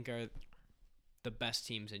Bundesliga, I think are the best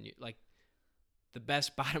teams the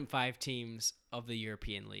best bottom 5 teams of the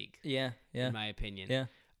European League. Yeah. In my opinion.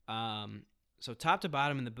 Yeah. So top to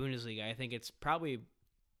bottom in the Bundesliga, I think it's probably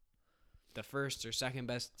the first or second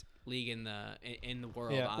best league in the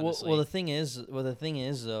world. Yeah. Honestly. Well, the thing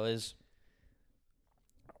is though is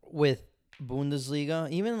with Bundesliga,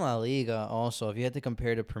 even La Liga, also, if you had to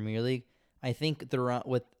compare to Premier League, I think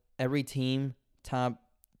with every team top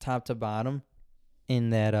to bottom in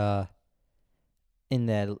that in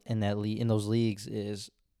those leagues is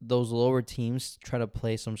those lower teams try to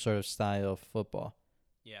play some sort of style of football.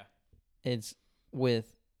 Yeah. It's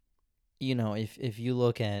with, if you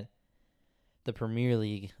look at the Premier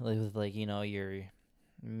League with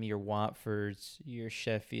your Watfords, your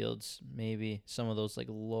Sheffields, maybe some of those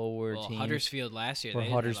lower teams. Huddersfield last year, or they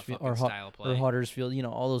Huddersfield didn't have a fucking style of play. Or Huddersfield,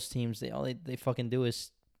 all those teams, they fucking do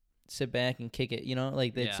is sit back and kick it.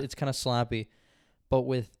 It's kind of sloppy. But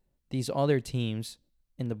with these other teams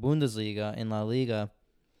in the Bundesliga, in La Liga,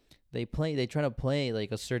 they try to play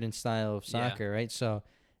a certain style of soccer, right? So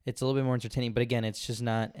it's a little bit more entertaining. But again, it's just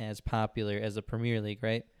not as popular as the Premier League,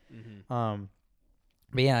 right? Mm-hmm.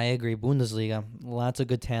 But yeah, I agree. Bundesliga, lots of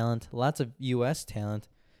good talent, lots of U.S. talent.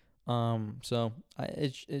 So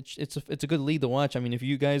it's a good league to watch. I mean, if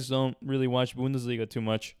you guys don't really watch Bundesliga too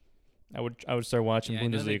much, I would start watching Bundesliga. I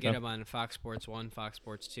know they Bundesliga. get them on Fox Sports 1, Fox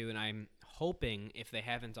Sports 2, and I'm hoping, if they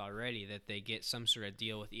haven't already, that they get some sort of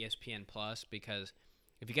deal with ESPN Plus, because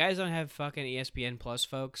if you guys don't have fucking ESPN Plus,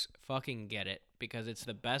 folks, fucking get it, because it's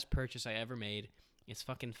the best purchase I ever made. It's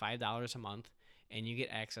fucking $5 a month, and you get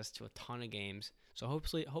access to a ton of games. So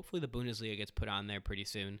hopefully the Bundesliga gets put on there pretty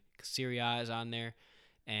soon. Serie A is on there,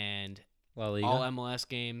 and La Liga? all MLS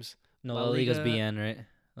games. No, La Liga's BN, right?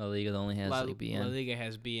 La Liga only has BN. La Liga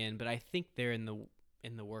has BN, but I think they're in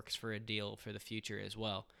the works for a deal for the future as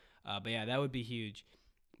well. But yeah, that would be huge.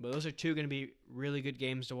 But those are two going to be really good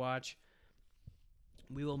games to watch.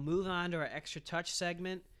 We will move on to our extra touch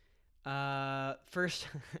segment. First,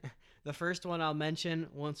 the first one I'll mention,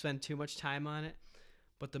 won't spend too much time on it,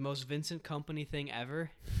 but the most Vincent Kompany thing ever.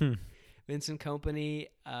 Vincent Kompany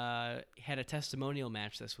had a testimonial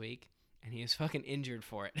match this week, and he was fucking injured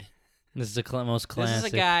for it. This is the most classic. This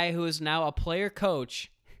is a guy who is now a player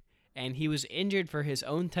coach, and he was injured for his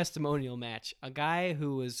own testimonial match. A guy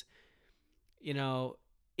who was,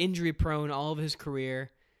 injury prone all of his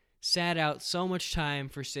career, sat out so much time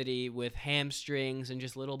for City with hamstrings and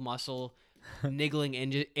just little muscle niggling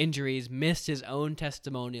injuries, missed his own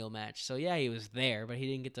testimonial match. So yeah, he was there, but he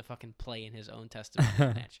didn't get to fucking play in his own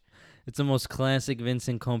testimonial match. It's the most classic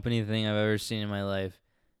Vincent Kompany thing I've ever seen in my life.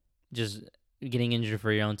 Just getting injured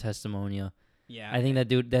for your own testimonial. Yeah, I think that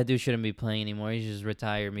dude shouldn't be playing anymore. He should just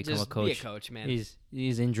retire, become a coach. Be a coach, man.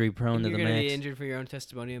 He's injury prone to the max. You're gonna be injured for your own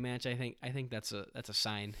testimonial match. I think that's a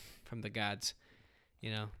sign from the gods.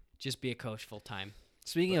 Just be a coach full time.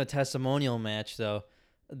 Speaking of testimonial match, though,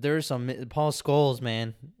 there's some Paul Scholes,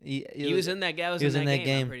 man. He was in that. He was in that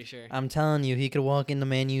game. I'm pretty sure. I'm telling you, he could walk into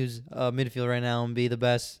Man U's midfield right now and be the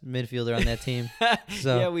best midfielder on that team.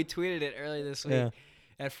 So, yeah, we tweeted it early this week. Yeah.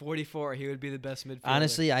 At 44, he would be the best midfielder.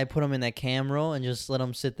 Honestly, I put him in that cam role and just let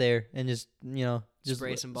him sit there and just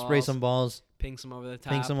spray some balls, ping some over the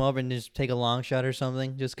top, ping some up, and just take a long shot or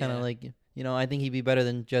something. Just kind of I think he'd be better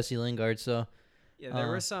than Jesse Lingard. So yeah, there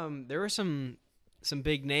were some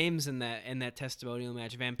big names in that testimonial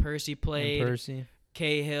match. Van Persie played.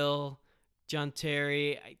 Cahill, John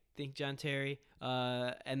Terry,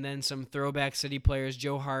 and then some throwback City players.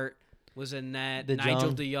 Joe Hart was in that.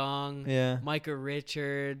 Nigel de Jong, Micah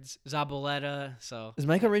Richards, Zabaleta. So is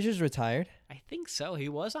Micah Richards retired? I think so. He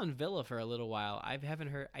was on Villa for a little while. I haven't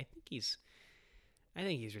heard. I think he's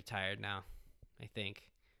retired now. I think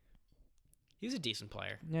he was a decent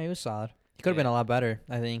player. Yeah, he was solid. He could have been a lot better,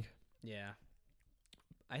 I think. Yeah,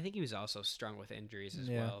 I think he was also strung with injuries as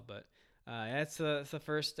well. But that's the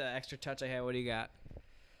first extra touch I had. What do you got?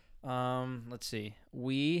 Let's see.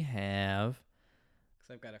 We have.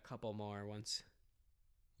 I've got a couple more once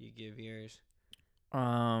you give yours.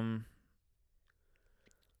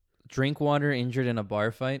 Drinkwater injured in a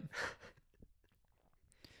bar fight.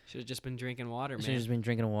 Should have just been drinking water, man. Should have just been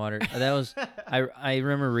drinking water. That was I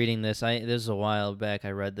remember reading this. This was a while back.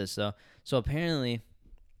 I read this though. So apparently,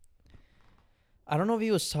 I don't know if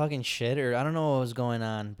he was talking shit or I don't know what was going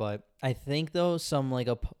on, but I think though some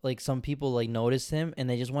some people noticed him and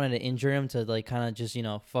they just wanted to injure him to kind of just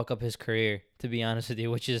fuck up his career. To be honest with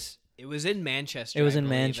you, which is It was in Manchester. It was I in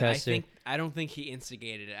believe, and Manchester. I don't think he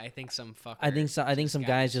instigated it. I think some fucker. I think some got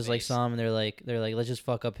guys in his just like face. saw him and they're like let's just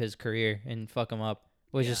fuck up his career and fuck him up,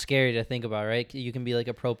 which Yeah. is scary to think about, right? You can be like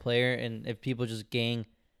a pro player, and if people just gang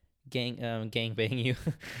bang you,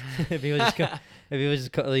 if people just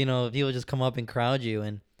if people just come up and crowd you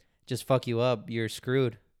and just fuck you up, you're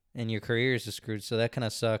screwed, and your career is just screwed. So that kind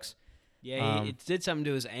of sucks. Yeah, it did something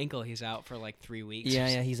to his ankle. He's out for like 3 weeks.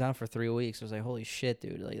 Yeah, he's out for 3 weeks. I was like, holy shit,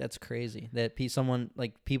 dude! Like that's crazy. That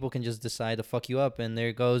people can just decide to fuck you up, and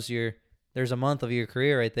there's a month of your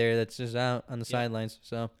career right there that's just out on the sidelines.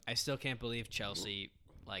 So I still can't believe Chelsea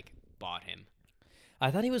like bought him.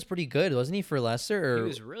 I thought he was pretty good, wasn't he, for Leicester? He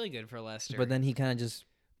was really good for Leicester. But then he kind of just.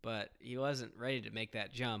 But he wasn't ready to make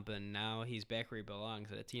that jump, and now he's back where he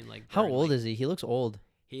belongs at a team like. How Burnley. old is he? He looks old.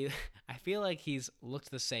 I feel like he's looked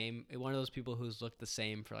the same. One of those people who's looked the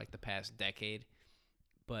same for like the past decade,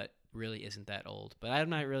 but really isn't that old. But I'm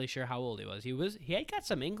not really sure how old he was. He had got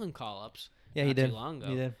some England call ups. Yeah, he did. Too long ago.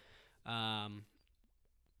 He did.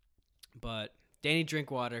 But Danny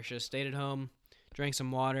Drinkwater should have stayed at home, drank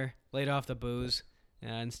some water, laid off the booze,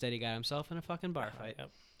 and instead he got himself in a fucking bar fight.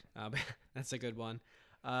 Yep. That's a good one.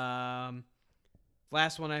 Last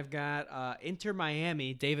one I've got Inter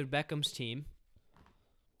Miami, David Beckham's team.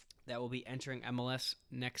 That will be entering MLS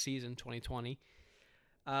next season, 2020.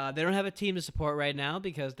 They don't have a team to support right now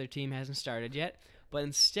because their team hasn't started yet. But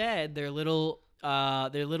instead, their little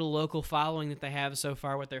local following that they have so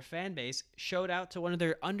far with their fan base showed out to one of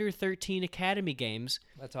their under 13 academy games.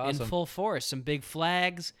 That's awesome. In full force. Some big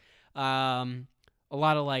flags, a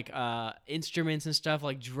lot of like instruments and stuff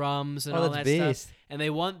like drums and all that stuff. And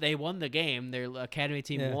they won the game. Their academy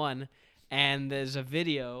team won. And there's a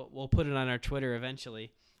video. We'll put it on our Twitter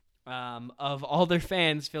eventually. Of all their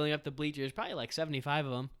fans filling up the bleachers, probably like 75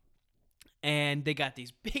 of them, and they got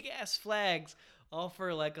these big ass flags, all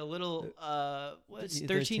for like a little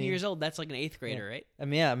 13 years old. That's like an 8th grader, right? I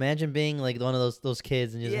mean, yeah. Imagine being like one of those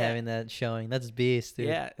kids and just having that showing. That's beast, dude.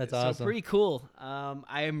 Yeah, that's so awesome. Pretty cool.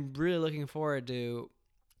 I am really looking forward to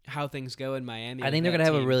how things go in Miami. I think they're gonna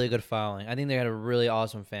have a really good following. I think they got a really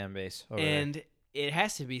awesome fan base. And it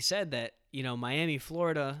has to be said that Miami,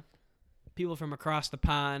 Florida. People from across the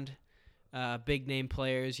pond, big name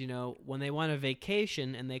players, when they want a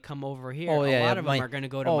vacation and they come over here, a lot of them are going to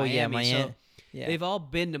go to Miami. Yeah, Miami. So they've all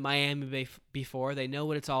been to Miami before. They know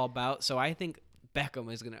what it's all about. So I think Beckham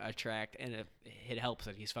is going to attract, and it helps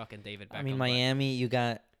that he's fucking David Beckham. I mean, Miami, you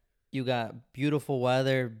got beautiful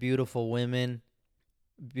weather, beautiful women.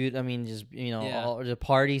 All the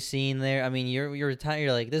party scene there. I mean, you're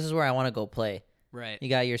like, this is where I want to go play. Right. You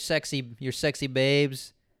got your sexy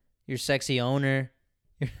babes. Your sexy owner,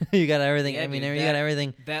 you got everything. Yeah, you got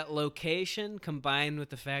everything. That location combined with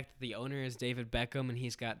the fact that the owner is David Beckham and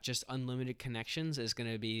he's got just unlimited connections is going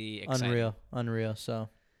to be exciting. Unreal. So,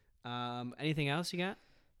 anything else you got?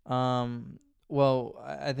 Well,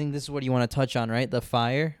 I think this is what you want to touch on, right? The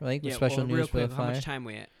fire, like the special news real for quick, the fire. How much time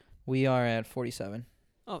we at? We are at 47.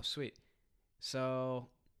 Oh, sweet. So,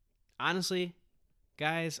 honestly,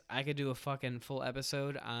 guys, I could do a fucking full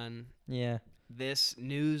episode on this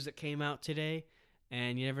news that came out today,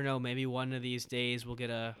 and you never know, maybe one of these days we'll get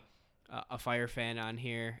a Fire fan on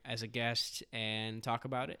here as a guest and talk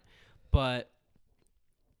about it. But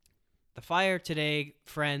the Fire today,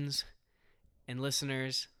 friends and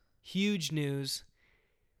listeners, huge news.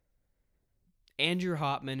 Andrew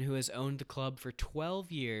Hopman, who has owned the club for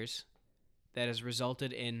 12 years, that has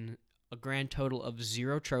resulted in a grand total of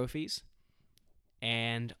 0 trophies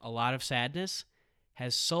and a lot of sadness,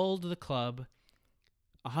 has sold the club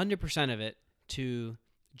 100% of it to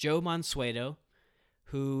Joe Mansueto,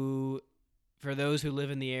 who, for those who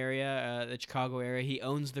live in the area, the Chicago area, he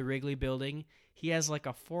owns the Wrigley Building. He has like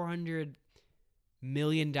a $400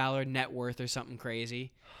 million net worth or something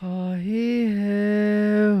crazy. Hallelujah.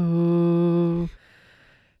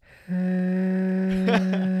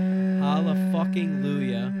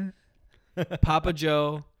 Papa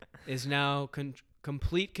Joe is now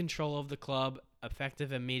complete control of the club,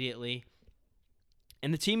 effective immediately.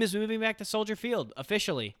 And the team is moving back to Soldier Field,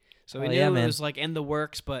 officially. So we knew it was like in the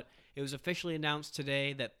works, but it was officially announced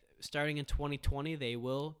today that starting in 2020, they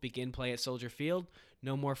will begin play at Soldier Field.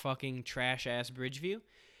 No more fucking trash-ass Bridgeview.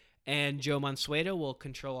 And Joe Mansueto will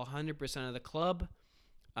control 100% of the club.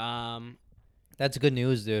 That's good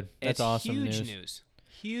news, dude. That's awesome news.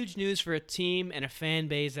 Huge news for a team and a fan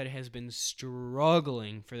base that has been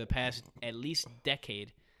struggling for the past at least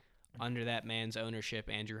decade under that man's ownership,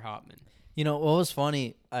 Andrew Hopman. You know, what was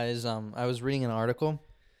funny is I was reading an article,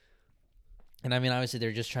 and I mean, obviously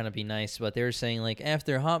they're just trying to be nice, but they were saying, like,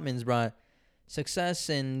 after Hopman's brought success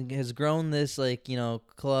and has grown this like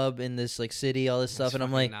club in this like city, all this stuff, and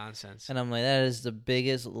I'm like nonsense. and I'm like that is the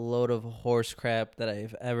biggest load of horse crap that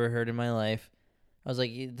I've ever heard in my life. I was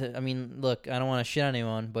like, I mean, look, I don't want to shit on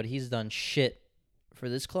anyone, but he's done shit for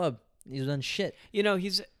this club. He's done shit.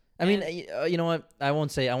 He's. I mean, you know what? I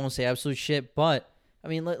won't say absolute shit, but I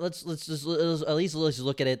mean, let's at least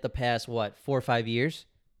look at it the past 4 or 5 years.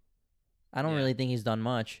 I don't really think he's done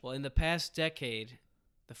much. Well, in the past decade,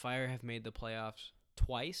 the Fire have made the playoffs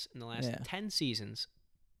twice in the last 10 seasons,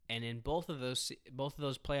 and in both of those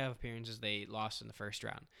playoff appearances, they lost in the first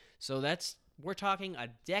round. So we're talking a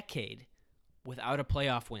decade without a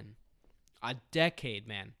playoff win. A decade,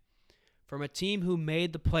 man. From a team who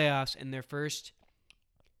made the playoffs in their first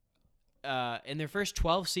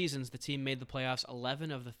 12 seasons, the team made the playoffs 11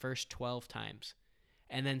 of the first 12 times.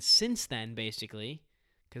 And then since then, basically,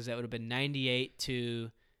 because that would have been 98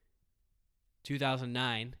 to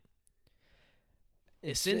 2009,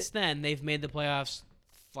 since then, they've made the playoffs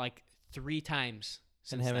like 3 times.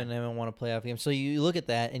 And haven't won a playoff game. So you look at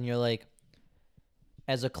that and you're like,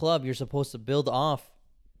 as a club, you're supposed to build off.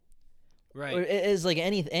 Right. It is like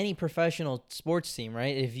any professional sports team,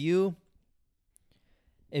 right? If you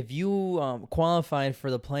qualified for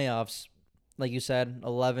the playoffs, like you said,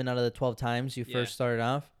 11 out of the 12 times you first started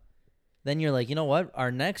off, then you're like, you know what?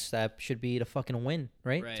 Our next step should be to fucking win,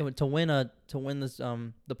 right? To win this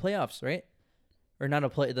the playoffs, right? Or not the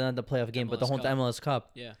playoff game, but the whole MLS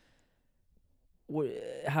Cup. Yeah.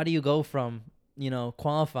 How do you go from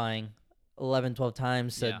qualifying 11, 12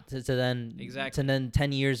 times to then exactly. to then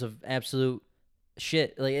 10 years of absolute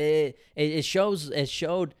shit? Like it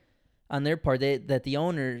showed on their part that the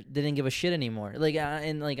owner didn't give a shit anymore. Like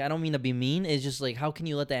I don't mean to be mean. It's just like, how can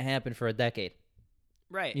you let that happen for a decade?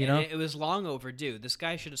 Right. It was long overdue. This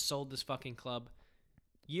guy should have sold this fucking club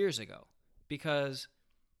years ago, because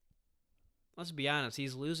let's be honest,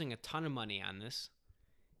 he's losing a ton of money on this,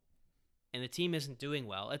 and the team isn't doing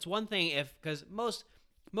well. It's one thing because most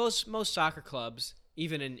soccer clubs,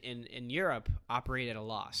 even in Europe, operate at a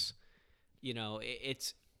loss.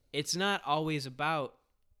 It's not always about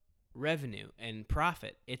revenue and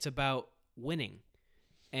profit. It's about winning.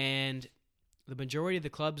 And the majority of the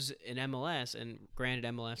clubs in MLS, and granted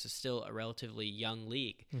MLS is still a relatively young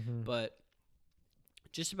league, but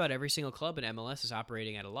just about every single club in MLS is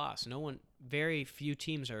operating at a loss. Very few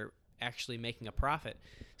teams are actually making a profit.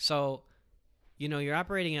 So, you're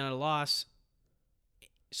operating at a loss,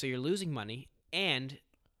 so you're losing money, and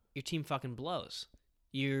your team fucking blows.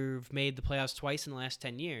 You've made the playoffs twice in the last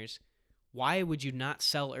 10 years. Why would you not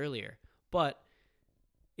sell earlier? But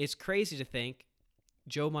it's crazy to think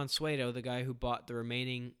Joe Mansueto, the guy who bought the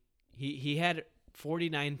remaining, he had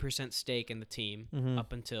 49% stake in the team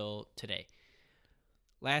up until today.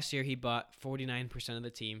 Last year, he bought 49% of the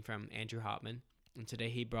team from Andrew Hopman, and today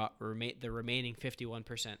he bought the remaining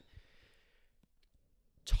 51%.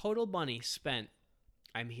 Total money spent,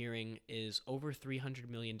 I'm hearing, is over $300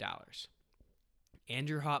 million.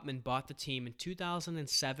 Andrew Hopman bought the team in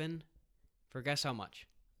 2007 for guess how much?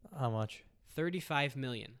 How much? $35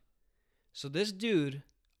 million. So this dude,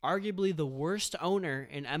 arguably the worst owner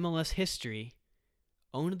in MLS history,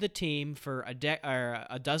 owned the team for a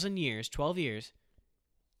dozen years, 12 years,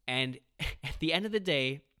 and at the end of the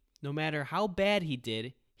day, no matter how bad he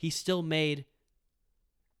did, he still made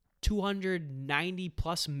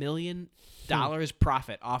 $290+ million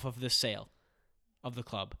profit off of this sale of the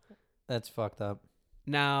club. That's fucked up.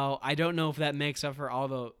 Now, I don't know if that makes up for all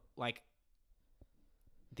the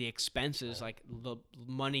the expenses, like the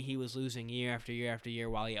money he was losing year after year after year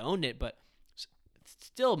while he owned it, but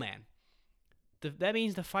still, man, that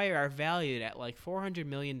means the Fire are valued at like $400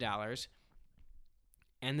 million,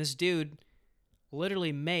 and this dude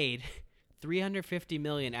literally made $350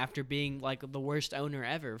 million after being like the worst owner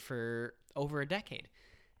ever for over a decade,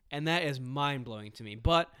 and that is mind-blowing to me.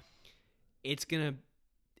 But it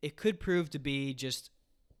could prove to be just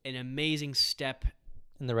an amazing step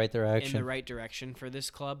in the right direction for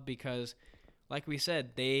this club, because like we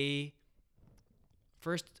said, they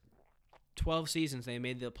first 12 seasons they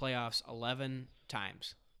made the playoffs 11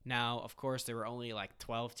 times. Now, of course, there were only like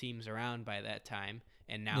 12 teams around by that time,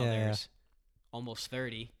 and now there's almost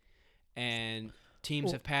 30, and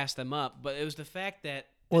teams have passed them up. But it was the fact that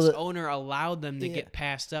this owner allowed them to get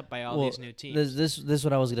passed up by all these new teams. This is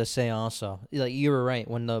what I was gonna say also. Like, you were right,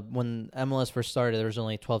 when MLS first started, there was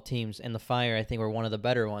only 12 teams, and the Fire, I think, were one of the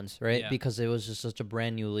better ones, right? Yeah. Because it was just such a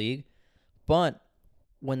brand new league. But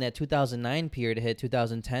when that 2009 period hit,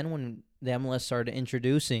 2010, when the MLS started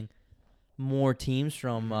introducing more teams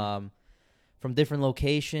from different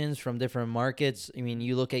locations, from different markets. I mean,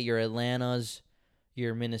 you look at your Atlantas,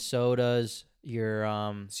 your Minnesotas,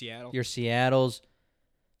 Seattle. your Seattles.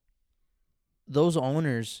 Those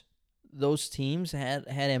owners, those teams had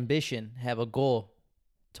ambition, have a goal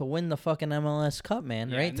to win the fucking MLS Cup, man.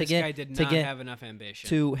 Yeah, right? and this guy did not have enough ambition.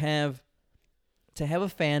 To have a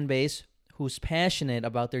fan base who's passionate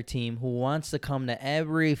about their team, who wants to come to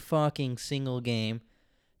every fucking single game.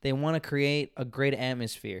 They want to create a great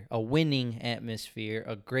atmosphere, a winning atmosphere,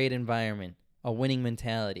 a great environment, a winning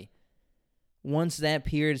mentality. Once that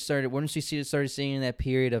period started, once we started seeing that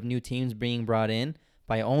period of new teams being brought in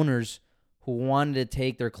by owners who wanted to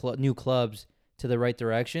take their new clubs to the right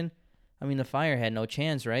direction, I mean, the Fire had no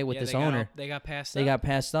chance, right, with this owner. They got passed up. They got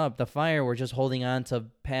passed up. The Fire were just holding on to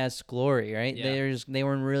past glory, right? Yeah. They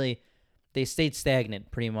weren't really. They stayed stagnant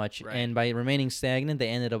pretty much, Right. and by remaining stagnant, they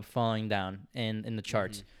ended up falling down in the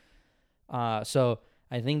charts. So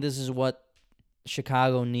I think this is what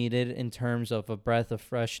Chicago needed in terms of a breath of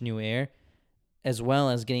fresh new air, as well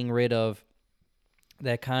as getting rid of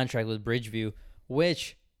that contract with Bridgeview,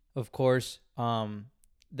 which, of course, what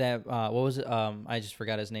was it? I just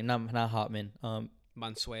forgot his name. Not Hotman.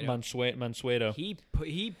 Mansueto. Mansueto.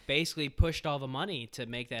 He basically pushed all the money to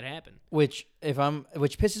make that happen. Which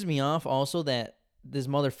pisses me off also that this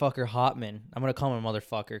motherfucker Hotman, I'm gonna call him a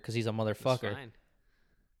motherfucker because he's a motherfucker. That's fine.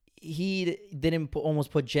 He didn't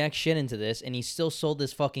almost put jack shit into this, and he still sold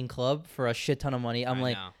this fucking club for a shit ton of money. I'm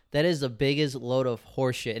like, know. that is the biggest load of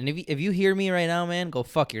horseshit. And if you hear me right now, man, go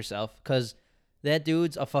fuck yourself, because that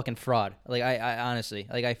dude's a fucking fraud. Like I honestly,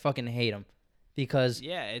 like I fucking hate him, because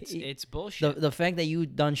Yeah, it's bullshit. the fact that you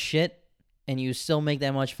done shit and you still make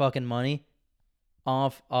that much fucking money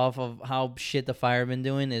off of how shit the Fire have been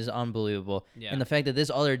doing is unbelievable. Yeah. And the fact that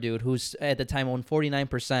this other dude, who's at the time owned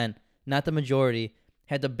 49%, not the majority,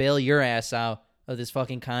 had to bail your ass out of this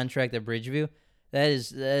fucking contract at Bridgeview, that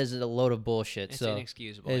is a load of bullshit. It's so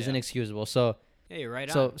inexcusable. It is inexcusable. So yeah, you're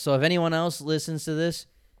right so on. so if anyone else listens to this,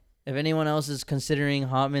 if anyone else is considering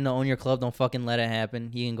Hotman to own your club, don't fucking let it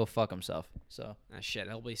happen. He can go fuck himself. So Shit,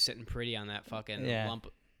 he'll be sitting pretty on that fucking Yeah. lump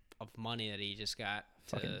of money that he just got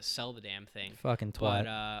to sell the damn thing. fucking twat.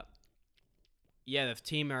 But yeah, the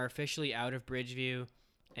team are officially out of Bridgeview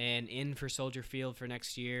and in for Soldier Field for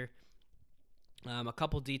next year. A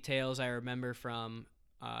couple details I remember from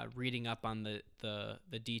reading up on the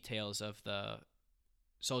details of the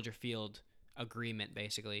Soldier Field agreement,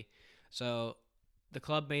 basically. So the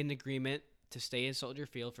club made an agreement to stay in Soldier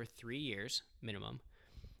Field for 3 years minimum,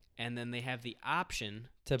 and then they have the option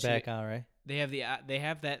to back out, right? They have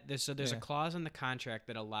that. So there's Yeah. a clause in the contract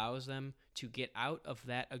that allows them to get out of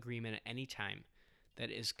that agreement at any time that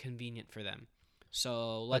is convenient for them.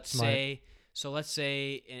 So let's say,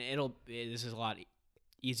 and this is a lot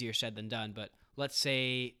easier said than done, but let's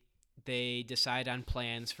say they decide on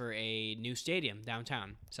plans for a new stadium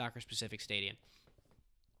downtown, soccer-specific stadium,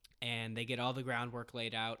 and they get all the groundwork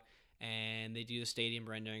laid out, and they do the stadium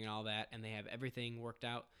rendering and all that, and they have everything worked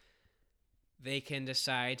out. They can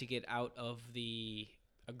decide to get out of the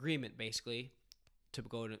agreement, basically, to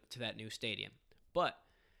go to that new stadium. But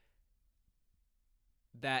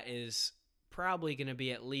that is probably going to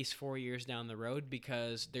be at least 4 years down the road,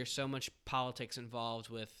 because there's so much politics involved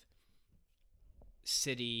with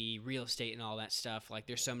city real estate and all that stuff. Like,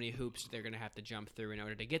 there's so many hoops they're going to have to jump through in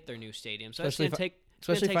order to get their new stadium. So Especially it's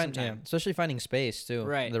going to take some time. Especially finding space too.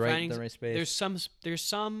 Right. The right space. There's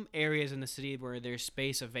some areas in the city where there's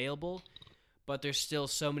space available, but there's still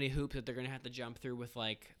so many hoops that they're going to have to jump through with,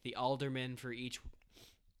 like, the aldermen for each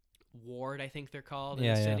ward, I think they're called, in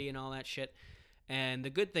the city and all that shit. And the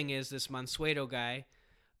good thing is this Mansueto guy,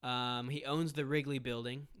 he owns the Wrigley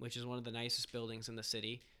building, which is one of the nicest buildings in the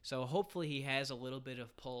city. So hopefully he has a little bit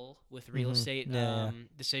of pull with real estate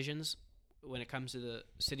decisions when it comes to the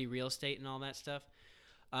city real estate and all that stuff.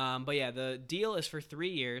 But yeah, the deal is for 3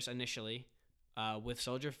 years initially with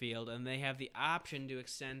Soldier Field, and they have the option to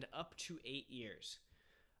extend up to 8 years.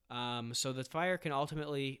 So the Fire can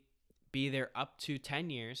ultimately be there up to 10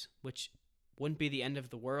 years, which wouldn't be the end of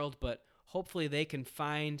the world, but hopefully they can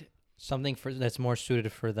find something that's more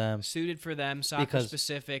suited for them, soccer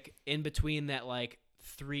specific, in between that, like,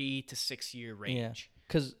 3 to 6 year range. Yeah,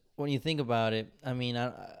 because when you think about it, I mean,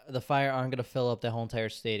 the Fire aren't going to fill up the whole entire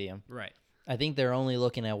stadium. Right. I think they're only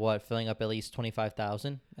looking at filling up at least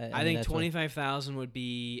 25,000. I think 25,000 would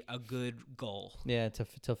be a good goal. Yeah, to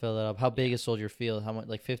fill it up. How big is Soldier Field? How much?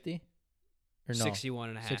 Like 50? Or no? 61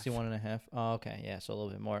 and a half. 61 and a half. Oh, okay. Yeah, so a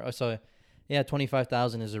little bit more. Oh, so yeah,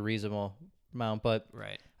 25,000 is a reasonable amount, but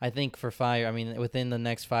right. I think for Fire, I mean, within the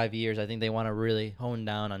next 5 years, I think they want to really hone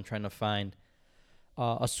down on trying to find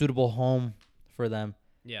a suitable home for them.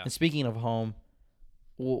 Yeah. And speaking of home,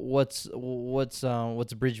 what's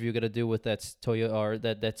Bridgeview gonna do with that Toyota or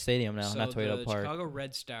that stadium now? So Not Toyota the Park. Chicago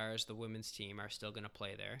Red Stars, the women's team, are still going to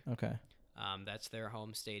play there. Okay. That's their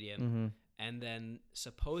home stadium. Mm-hmm. And then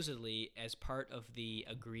supposedly, as part of the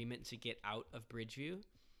agreement to get out of Bridgeview,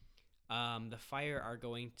 the Fire are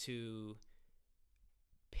going to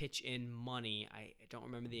pitch in money. I don't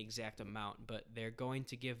remember the exact amount, but they're going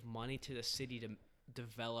to give money to the city to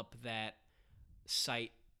develop that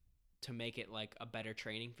site to make it like a better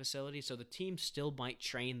training facility. So the team still might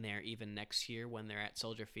train there even next year when they're at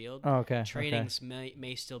Soldier Field. Oh, okay. Trainings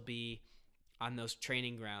may still be on those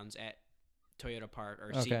training grounds at Toyota Park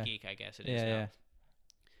or SeatGeek, I guess it is now. Yeah.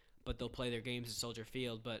 But they'll play their games at Soldier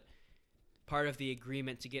Field. But part of the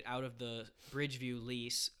agreement to get out of the Bridgeview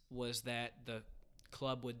lease was that the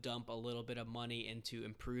club would dump a little bit of money into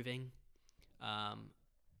improving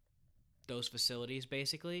those facilities,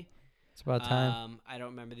 basically. It's about time. I don't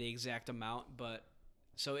remember the exact amount, but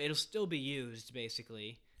so it'll still be used,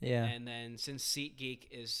 basically. Yeah. And then since SeatGeek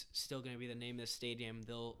is still going to be the name of the stadium,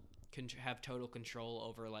 they'll have total control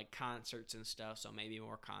over like concerts and stuff. So maybe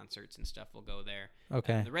more concerts and stuff will go there.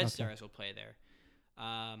 Okay. And the Red Stars will play there.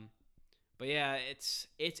 But yeah, it's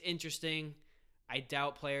interesting. I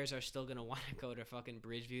doubt players are still going to want to go to fucking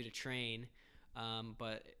Bridgeview to train.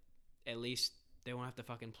 But at least they won't have to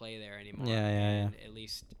fucking play there anymore. Yeah. At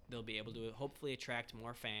least they'll be able to hopefully attract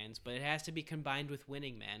more fans. But it has to be combined with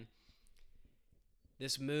winning, man.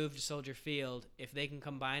 This move to Soldier Field, if they can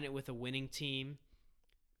combine it with a winning team,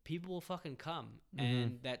 people will fucking come. Mm-hmm.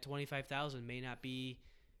 And that 25,000 may not be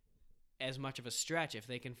as much of a stretch if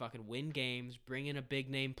they can fucking win games, bring in a big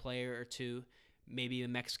name player or two, maybe a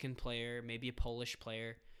Mexican player, maybe a Polish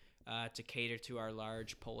player, to cater to our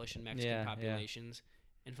large Polish and Mexican populations,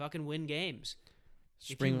 and fucking win games.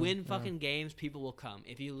 If you win fucking games, people will come.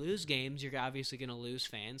 If you lose games, you're obviously going to lose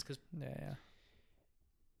fans because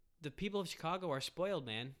the people of Chicago are spoiled,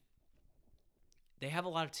 man. They have a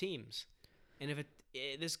lot of teams. And if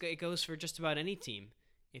it goes for just about any team.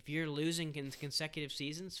 If you're losing in consecutive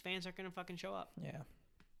seasons, fans aren't going to fucking show up.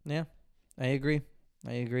 Yeah. I agree.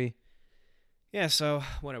 Yeah, so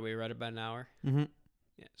what are we, right about an hour? Mm-hmm.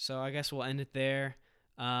 Yeah, so I guess we'll end it there.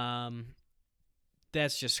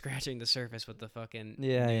 That's just scratching the surface with the fucking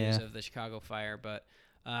news of the Chicago Fire. But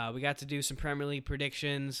we got to do some Premier League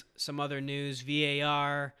predictions, some other news,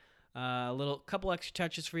 VAR, couple extra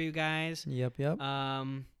touches for you guys. Yep. A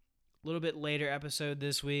little bit later episode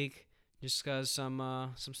this week, just because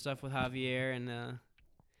some stuff with Javier and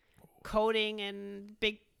coding and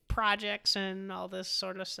big projects and all this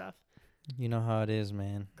sort of stuff. You know how it is,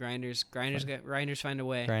 man. Grinders find a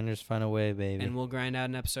way. Grinders find a way, baby. And we'll grind out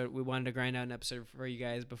an episode. We wanted to grind out an episode for you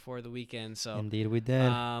guys before the weekend. So indeed we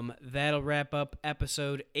did. That'll wrap up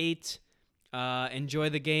episode 8. Enjoy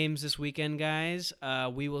the games this weekend, guys.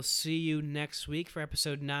 We will see you next week for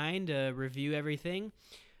episode 9 to review everything.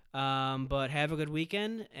 But have a good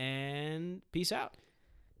weekend and peace out.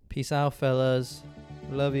 Peace out, fellas.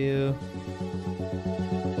 Love you.